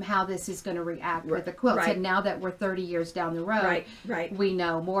time how this is going to react with the quilts. And now that we're 30 years down the road, we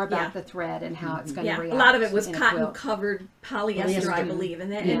know more about the thread and how it's going to react. A lot of it was cotton covered polyester, I believe,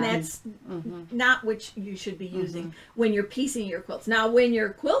 and that's not what you should be using when you're piecing your quilts. Now, when you're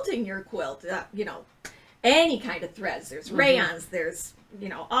quilting your quilt, any kind of threads. There's rayons, there's,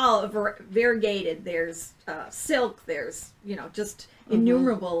 all variegated, there's silk, there's, just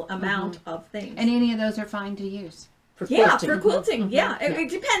innumerable amount of things. And any of those are fine to use. For quilting. It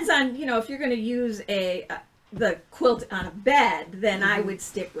depends on, if you're going to use the quilt on a bed, then I would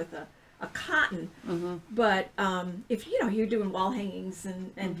stick with a cotton. But if, you're doing wall hangings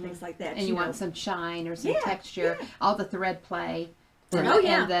and things like that. And you want some shine or some texture, all the thread play. And,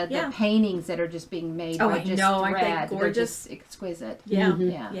 and the paintings that are just being made by just thread, they're just exquisite.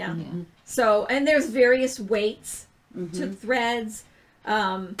 Yeah. So, and there's various weights to threads.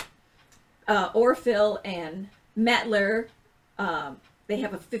 Orfil and Mettler, they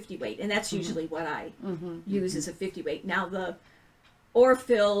have a 50 weight, and that's usually what I use as a 50 weight. Now, the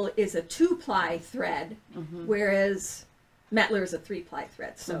Orfil is a 2-ply thread, whereas Mettler is a 3-ply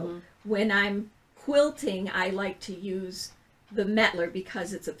thread. So, when I'm quilting, I like to use the Mettler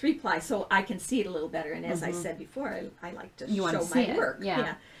because it's a 3-ply, so I can see it a little better. And as I said before, I like to show my work.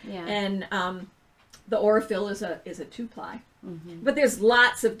 And the Orfil is a 2-ply. But there's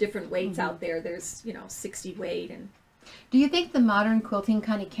lots of different weights out there. There's 60 weight. And do you think the modern quilting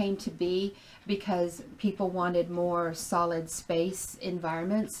kind of came to be because people wanted more solid space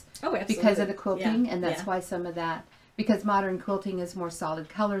environments? Oh, absolutely. Because of the quilting, and that's why some of that, because modern quilting is more solid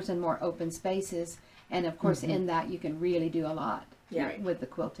colors and more open spaces. And of course, in that you can really do a lot with the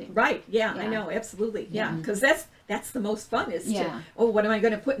quilting. Right? Yeah, I know, absolutely. Yeah, because that's the most fun is to what am I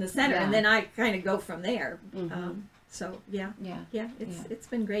going to put in the center, and then I kind of go from there. So it's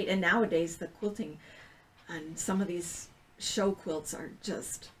been great. And nowadays the quilting on some of these show quilts are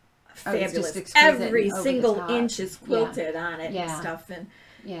just fabulous. Just every single inch is quilted on it and stuff, and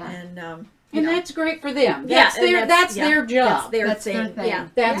that's great for them. That's their job. That's their thing.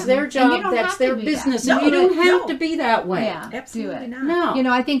 That's their job. That's their business. And you don't have to be that way. Absolutely not.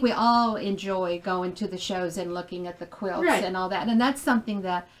 No. I think we all enjoy going to the shows and looking at the quilts and all that. And that's something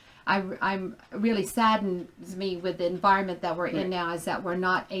that I'm really saddens me with the environment that we're in now, is that we're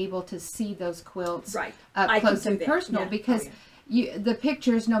not able to see those quilts up close and personal because the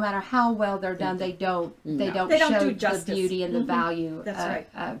pictures, no matter how well they're done, they don't show the beauty and the value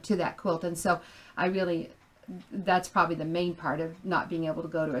to that quilt. And so that's probably the main part of not being able to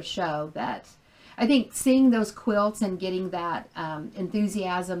go to a show. That I think seeing those quilts and getting that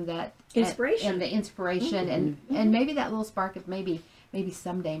enthusiasm, that inspiration, and the inspiration, and maybe that little spark of maybe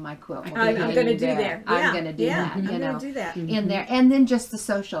someday my quilt will be I'm going to do that. I'm going to do that. I'm going to do that in there, and then just the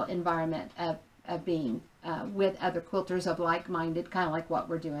social environment of being with other quilters of like-minded, kind of like what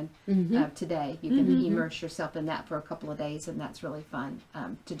we're doing today. You can immerse yourself in that for a couple of days, and that's really fun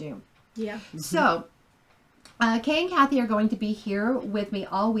to do. So Kay and Kathy are going to be here with me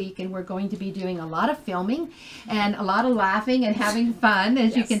all week, and we're going to be doing a lot of filming and a lot of laughing and having fun.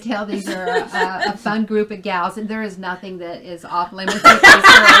 As you can tell, these are a fun group of gals, and there is nothing that is off limits with these girls,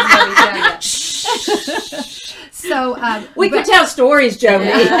 let me tell you. So we could tell stories, Jodi.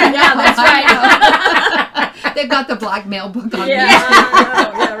 Yeah, that's right. They've got the blackmail book on Yeah,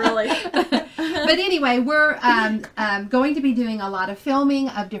 yeah, really. But anyway, we're going to be doing a lot of filming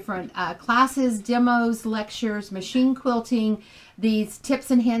of different classes, demos, lectures, machine quilting, these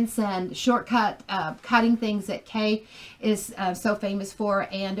tips and hints and shortcut cutting things that Kay is so famous for,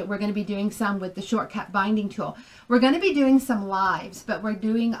 and we're going to be doing some with the shortcut binding tool. We're going to be doing some lives, but we're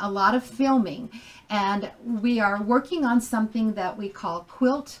doing a lot of filming, and we are working on something that we call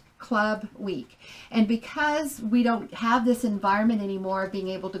Quilt Club Week. And because we don't have this environment anymore of being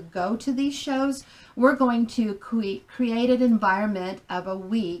able to go to these shows, we're going to create an environment of a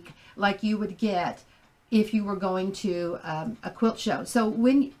week like you would get if you were going to a quilt show. So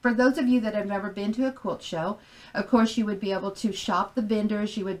for those of you that have never been to a quilt show, of course you would be able to shop the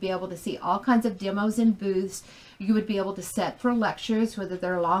vendors, you would be able to see all kinds of demos and booths, you would be able to set for lectures, whether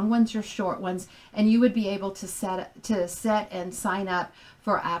they're long ones or short ones, and you would be able to set and sign up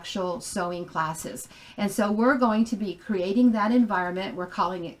for actual sewing classes. And so we're going to be creating that environment. We're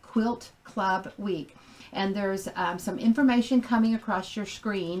calling it Quilt Club Week. And there's some information coming across your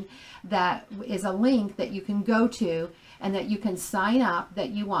screen that is a link that you can go to and that you can sign up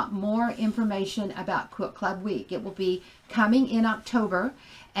that you want more information about Quilt Club Week. It will be coming in October,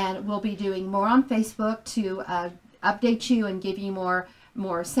 and we'll be doing more on Facebook to update you and give you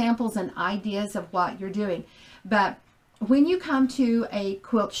more samples and ideas of what you're doing. But when you come to a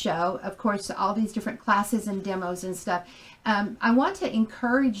quilt show, of course, all these different classes and demos and stuff, I want to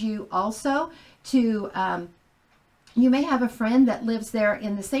encourage you also to, you may have a friend that lives there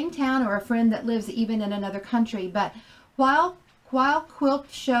in the same town or a friend that lives even in another country, but while Quilt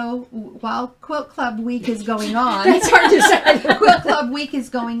Club Week is going on, That's hard to say. Quilt Club Week is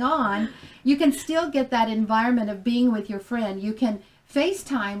going on, you can still get that environment of being with your friend. You can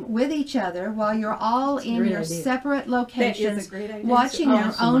FaceTime with each other while you're all in your separate locations, watching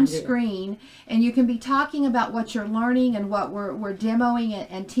your own screen, and you can be talking about what you're learning and what we're demoing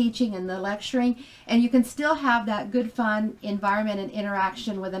and teaching and the lecturing, and you can still have that good fun environment and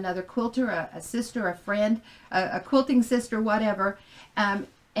interaction with another quilter, a sister, a friend, a quilting sister, whatever.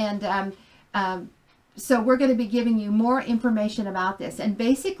 So we're going to be giving you more information about this, and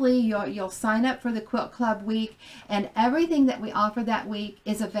basically you'll sign up for the Quilt Club Week, and everything that we offer that week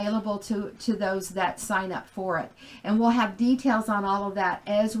is available to those that sign up for it, and we'll have details on all of that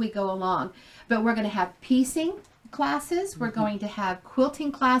as we go along. But we're going to have piecing classes, we're going to have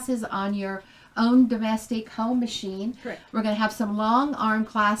quilting classes on your own domestic home machine. Correct. We're going to have some long arm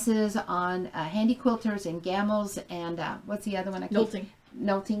classes on handy quilters and gammels, and what's the other one?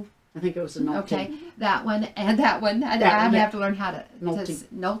 Nolting. I think it was a Nolting. Okay, that one and that one. I'm going to have to learn how to Nolting.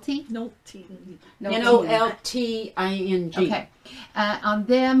 Nolting. Okay. On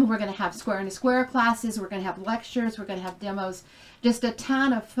them, we're going to have square and a square classes. We're going to have lectures. We're going to have demos. Just a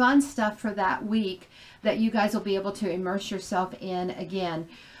ton of fun stuff for that week that you guys will be able to immerse yourself in again.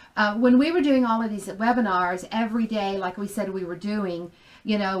 When we were doing all of these webinars every day, like we said we were doing,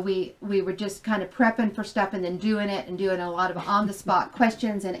 you know, we were just kind of prepping for stuff and then doing it and doing a lot of on-the-spot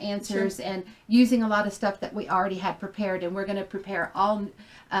questions and answers and using a lot of stuff that we already had prepared. And we're going to prepare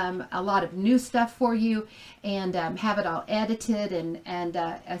a lot of new stuff for you and have it all edited and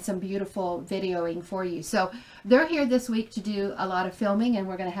some beautiful videoing for you. So they're here this week to do a lot of filming, and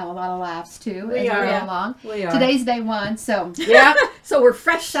we're going to have a lot of laughs too as we go along. We are. Today's day one, so yeah. So we're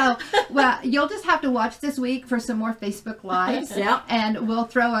fresh. So, well, you'll just have to watch this week for some more Facebook Lives. Yeah. And we'll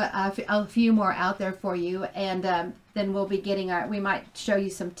throw a few more out there for you. And then we'll be getting we might show you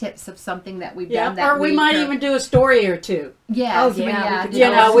some tips of something that we've done that week. Or we might even do a story or two. Yes. We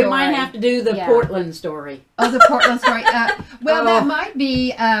might have to do the Portland story. Oh, the Portland story. Well, that might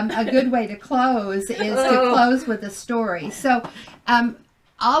be a good way to close, is to close with a story. So,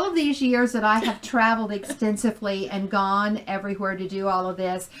 all of these years that I have traveled extensively and gone everywhere to do all of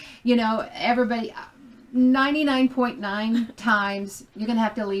this, you know, everybody, 99.9 times, you're going to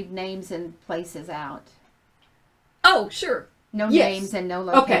have to leave names and places out. Oh, sure. No names and no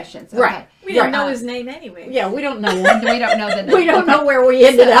locations. Okay. Right. We didn't know his name anyway. Yeah, we don't know. We don't know the name. We don't know where we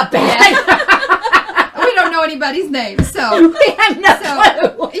ended up at. We don't know anybody's name, so we have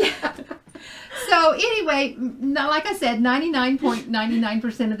no clue. Yeah. So anyway, like I said,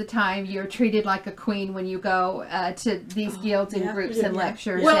 99.99% of the time you're treated like a queen when you go to these guilds and groups and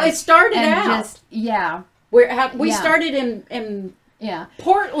lectures. Well, it started out. We started in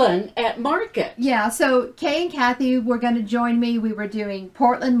Portland at Market. Yeah, so Kay and Kathy were going to join me. We were doing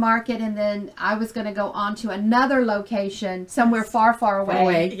Portland Market, and then I was going to go on to another location somewhere far, far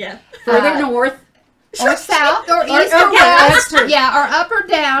away. Yeah. Further north. or south or east or west. Yeah, or up or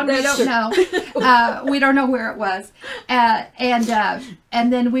down. We don't know. We don't know where it was. And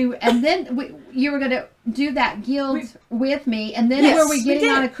then you were going to do that guild with me, and then were we getting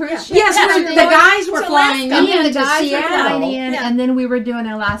on a cruise ship? Yes, the guys were flying in the guys Seattle. were flying in, and then we were doing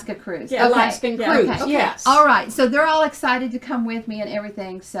an Alaska cruise. Yeah, Alaskan cruise. Okay. Yes. All right. So they're all excited to come with me and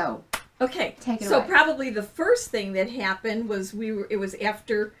everything. So okay, take it so away. probably the first thing that happened was it was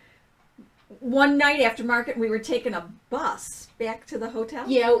after one night after market, we were taking a bus back to the hotel.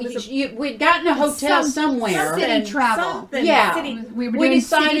 Yeah, we'd gotten a hotel somewhere. City travel. We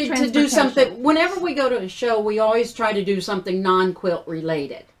decided to do something. Whenever we go to a show, we always try to do something non-quilt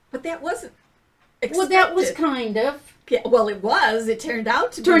related. But that wasn't expected. Well, that was kind of. Yeah, well, it was. It turned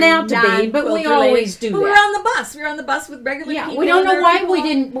out to be. But we always do that. We were on the bus. We were on the bus with regular people. We don't know why we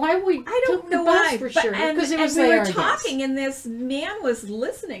didn't. Why we? I don't know why for sure. Because it was we were talking, and this man was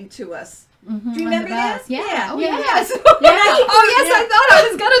listening to us. Mm-hmm, do you remember that? Yeah. Oh, yes. Yeah. Oh, yes. I thought I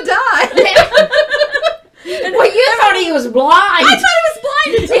was gonna die. Well, you thought he was blind. I thought he was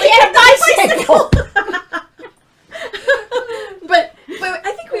blind until he had a bicycle. but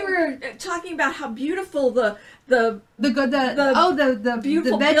I think we were talking about how beautiful the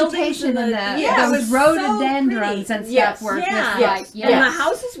beautiful vegetation and those rhododendrons and stuff were. And the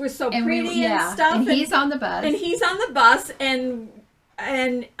houses were so pretty and stuff. And he's on the bus. And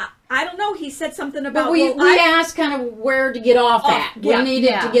I don't know. He said something about. But we asked kind of where to get off at. We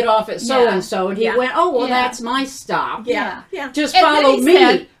needed to get off at so and so, and he went, "Oh well, that's my stop. Yeah. Just follow me.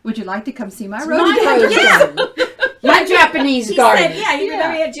 Said, would you like to come see my rhododendron? My Japanese garden." He said, we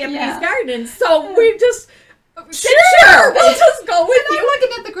had Japanese garden, so we just. Sure, we'll just go with you. I'm looking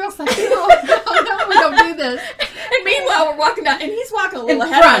at the girls like, no, we don't do this. And meanwhile, we're walking down, and he's walking a little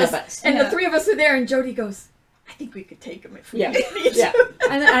ahead of us. And the three of us are there, and Jodi goes, I think we could take him if we need to.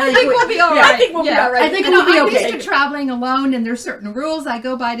 I think we'll be all right. I think we'll be all right. I think we'll be okay. I'm used to traveling alone, and there's certain rules I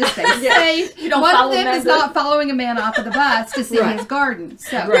go by to stay safe. You don't One follow of them is not following a man off of the bus to see his garden.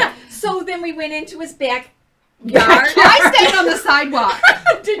 So then we went into his backyard. I stayed on the sidewalk.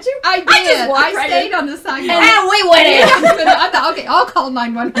 Did you? I did. I stayed on the sidewalk. And we went in. I thought, okay, I'll call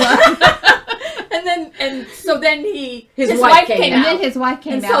 911. And so then his wife came out. And then his wife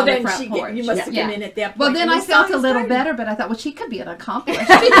came out on the front porch. You must have been in at that point. Well, then I felt a little better, but I thought, well, she could be an accomplice.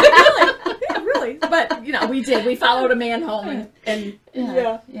 Really. But, we did. We followed a man home and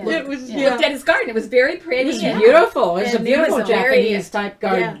looked at his garden. It was very pretty. It was beautiful. It was a beautiful Japanese type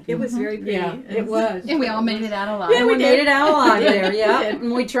garden. Yeah, it was very pretty. Yeah, it was. And we all made it out alive. Yeah, we made it out alive there,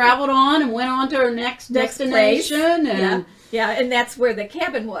 And we traveled on and went on to our next destination. And and that's where the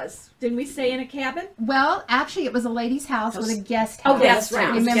cabin was. Didn't we stay in a cabin? Well, actually, it was a lady's house with a guest house. Oh, that's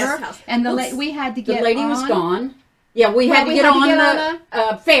right. Remember? Guest house. And we had to get the lady was gone. Yeah, we had to get on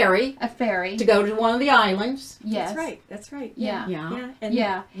a ferry. A ferry. To go to one of the islands. Yes. That's right. Yeah.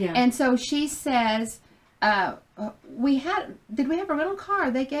 Yeah. And so she says, did we have a rental car?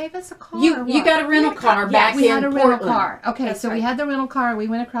 They gave us a car. You got a rental car back in Portland. We had a rental car. Okay, we had the rental car. We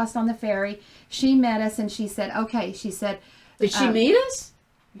went across on the ferry. She met us and she said, okay, did she meet us?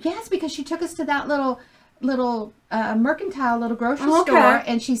 Yes, because she took us to that little mercantile little grocery store,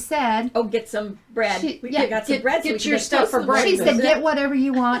 and she said, "Oh, get some bread. We got some bread. Get your stuff for breakfast." She said, "Get whatever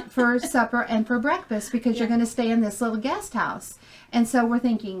you want for supper and for breakfast because you're going to stay in this little guest house." And so we're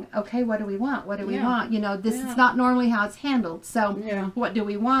thinking, okay, what do we want? What do we want? This is not normally how it's handled. So what do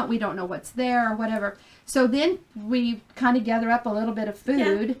we want? We don't know what's there or whatever. So then we kind of gather up a little bit of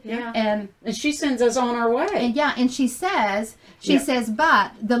food, and she sends us on our way. And she says,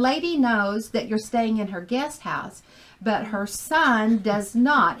 but the lady knows that you're staying in her guest house, but her son does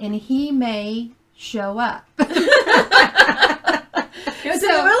not, and he may show up. It was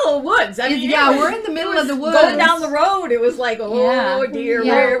in the middle of the woods. We're in the middle of the woods. Going down the road, it was like, oh dear,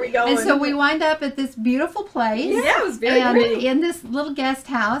 where are we going? And so we wind up at this beautiful place. Yeah, it was very pretty. In this little guest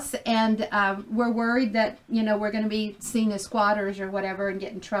house, and we're worried that we're going to be seen as squatters or whatever and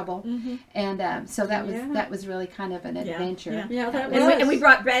get in trouble. Mm-hmm. And so that was really kind of an adventure. Yeah, that was. And we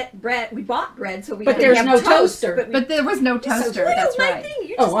brought bread. We bought bread, so we. But there's no toaster. But there was no toaster. That's right.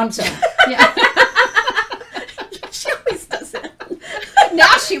 I'm sorry. Yeah. She always does that.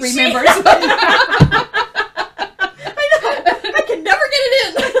 Now she remembers. I know. I can never get it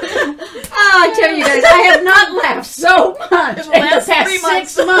in. I tell you guys, I have not laughed so much in the past 3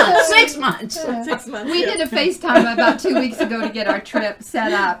 months. 6 months. 6 months. 6 months. We did a FaceTime about 2 weeks ago to get our trip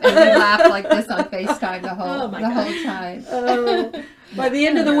set up, and we laughed like this on FaceTime the whole time. By the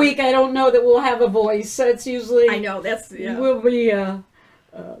end of the week, I don't know that we'll have a voice. That's usually. I know that's. We'll be.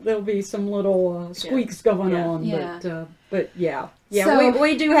 There'll be some little squeaks going on. Yeah. But yeah. Yeah, So-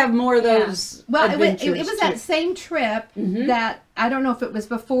 we do have more of those Well, it adventures. was that too. same trip Mhm. that I don't know if it was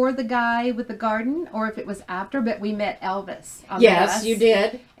before the guy with the garden or if it was after, but we met Elvis on the Yes, bus. you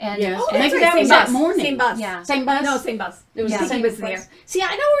did. And Yes. Oh, And that's maybe right. that was Same that bus. morning. Same bus. Yeah. Same bus? No, same bus. It was Yeah. the same He was bus. there. See,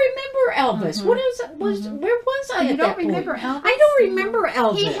 I don't remember Elvis. What is where was I You at don't that point? remember Elvis? I don't remember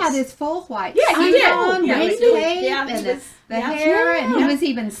Elvis. He had his full white Yeah, he suit did. on, Yeah, red he did. cape, Yeah, he and was- the yeah. hair, and he Yeah. was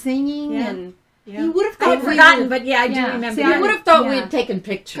even singing. Yeah. And Yeah. You would have I thought had we forgotten, would but yeah, I do Yeah. remember. See, I that. would have thought Yeah. we had taken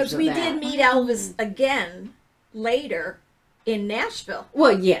pictures Because of we that. did meet Elvis again later in Nashville.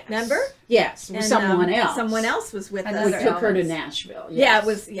 Well, yes. Remember? Yes, with And, someone else. Someone else was with Another us. We took her to Elvis. Nashville. Yes. Yeah, it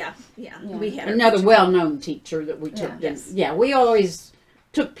was. Yeah. Yeah. We had her Another picture. well-known teacher that we took. Yeah. Yes. Yeah, we always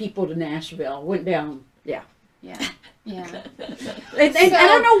took people to Nashville. Went down. Yeah. yeah, yeah. And I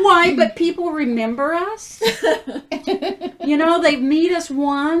don't know why, but people remember us. You know, they meet us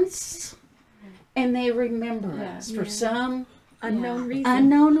once, and they remember Yeah. us for some unknown reason.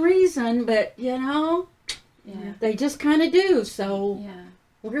 unknown reason. But you know, Yeah. they just kind of do. So Yeah.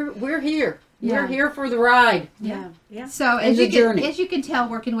 we're here. Yeah. We're here for the ride. Yeah. Yeah. So And the journey. as you can tell,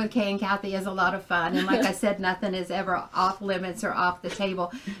 working with Kay and Kathy is a lot of fun. And like I said, nothing is ever off limits or off the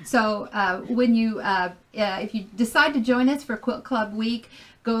table. So when you, if you decide to join us for Quilt Club Week,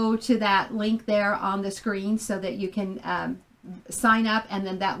 go to that link there on the screen so that you can sign up, and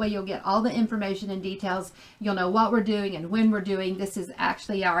then that way you'll get all the information and details. You'll know what we're doing and when we're doing. This is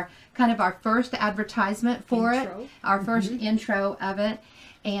actually our kind of our first advertisement for Intro. it, our first intro of it.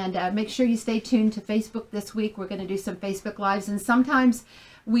 And make sure you stay tuned to Facebook this week. We're going to do some Facebook Lives, and sometimes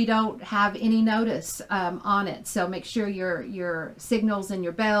we don't have any notice on it. So make sure your signals and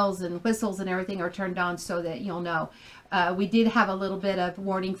your bells and whistles and everything are turned on so that you'll know. We did have a little bit of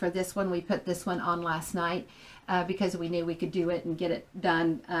warning for this one. We put this one on last night because we knew we could do it and get it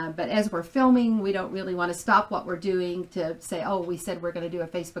done. But as we're filming, we don't really want to stop what we're doing to say, oh, we said we're going to do a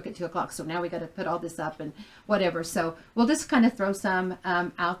Facebook at 2 o'clock, so now we got to put all this up and whatever. So we'll just kind of throw some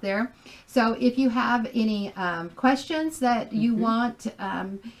out there. So if you have any questions that you want,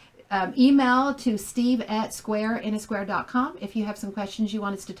 email to steve@squareinasquare.com if you have some questions you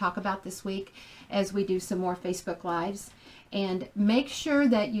want us to talk about this week as we do some more Facebook Lives. And make sure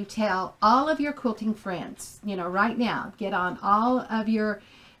that you tell all of your quilting friends, you know, right now, get on all of your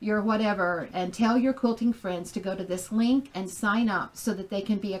whatever and tell your quilting friends to go to this link and sign up so that they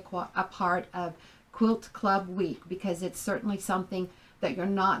can be a part of Quilt Club Week, because it's certainly something that you're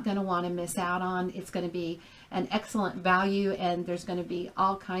not going to want to miss out on. It's going to be an excellent value, and there's going to be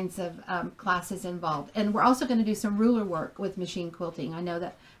all kinds of classes involved. And we're also going to do some ruler work with machine quilting. I know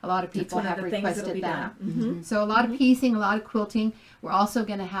that a lot of people one of have the things that'll requested be that. done. So a lot of piecing, a lot of quilting. We're also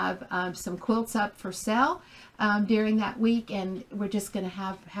going to have some quilts up for sale during that week, and we're just going to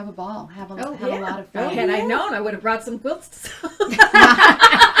have a ball, have a lot of fun. Had I known, I would have brought some quilts.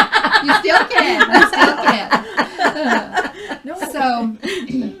 You still can. You still can. No.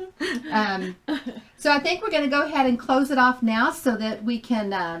 So I think we're going to go ahead and close it off now so that we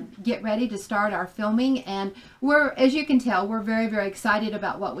can get ready to start our filming. And as you can tell, we're very, very excited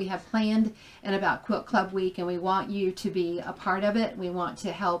about what we have planned and about Quilt Club Week, and we want you to be a part of it. We want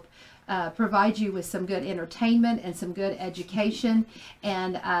to help provide you with some good entertainment and some good education,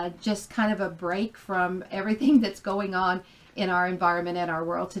 and just kind of a break from everything that's going on in our environment and our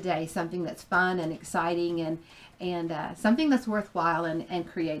world today. Something that's fun and exciting and something that's worthwhile and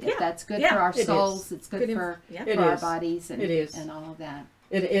creative. Yeah. That's good Yeah, for our it is. souls. It's good Good for It our is. bodies and, It is. and all of that.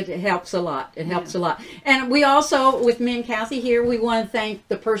 It helps a lot. It helps a lot. And we also, with me and Kathy here, we want to thank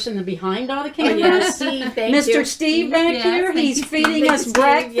the person behind all the cameras. Yes, Steve, thank Mr. you. Steve back Yes, here. thank He's you, Steve. feeding Thank us you, Steve.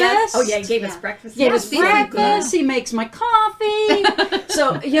 breakfast. Yes. Oh yeah, he gave us Yeah. breakfast. Gave us Steve, breakfast. He makes my coffee.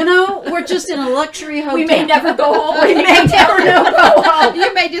 So, you know, we're just in a luxury hotel. We may never go home. We may never go home.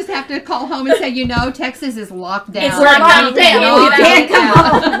 You may just have to call home and say, Texas is locked down. It's We're locked locked down. down. We Yeah. can't come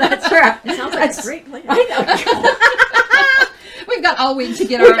home. That's right. It sounds like a great plan. We've got all week to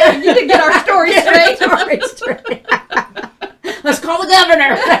get our story straight. Let's call the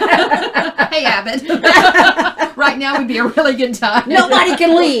governor. Hey, Abbott. Right now would be a really good time. Nobody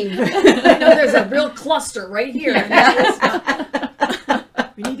can leave. I know there's a real cluster right here.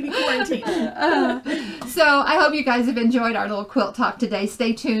 We need to be quarantined. So I hope you guys have enjoyed our little quilt talk today.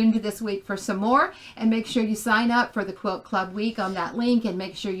 Stay tuned this week for some more, and make sure you sign up for the Quilt Club Week on that link, and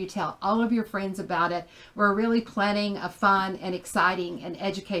make sure you tell all of your friends about it. We're really planning a fun and exciting and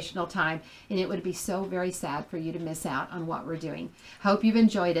educational time, and it would be so very sad for you to miss out on what we're doing. Hope you've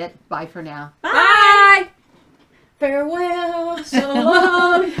enjoyed it. Bye for now. Bye. Farewell. So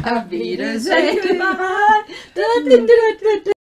long. Auf Wiedersehen. Say goodbye.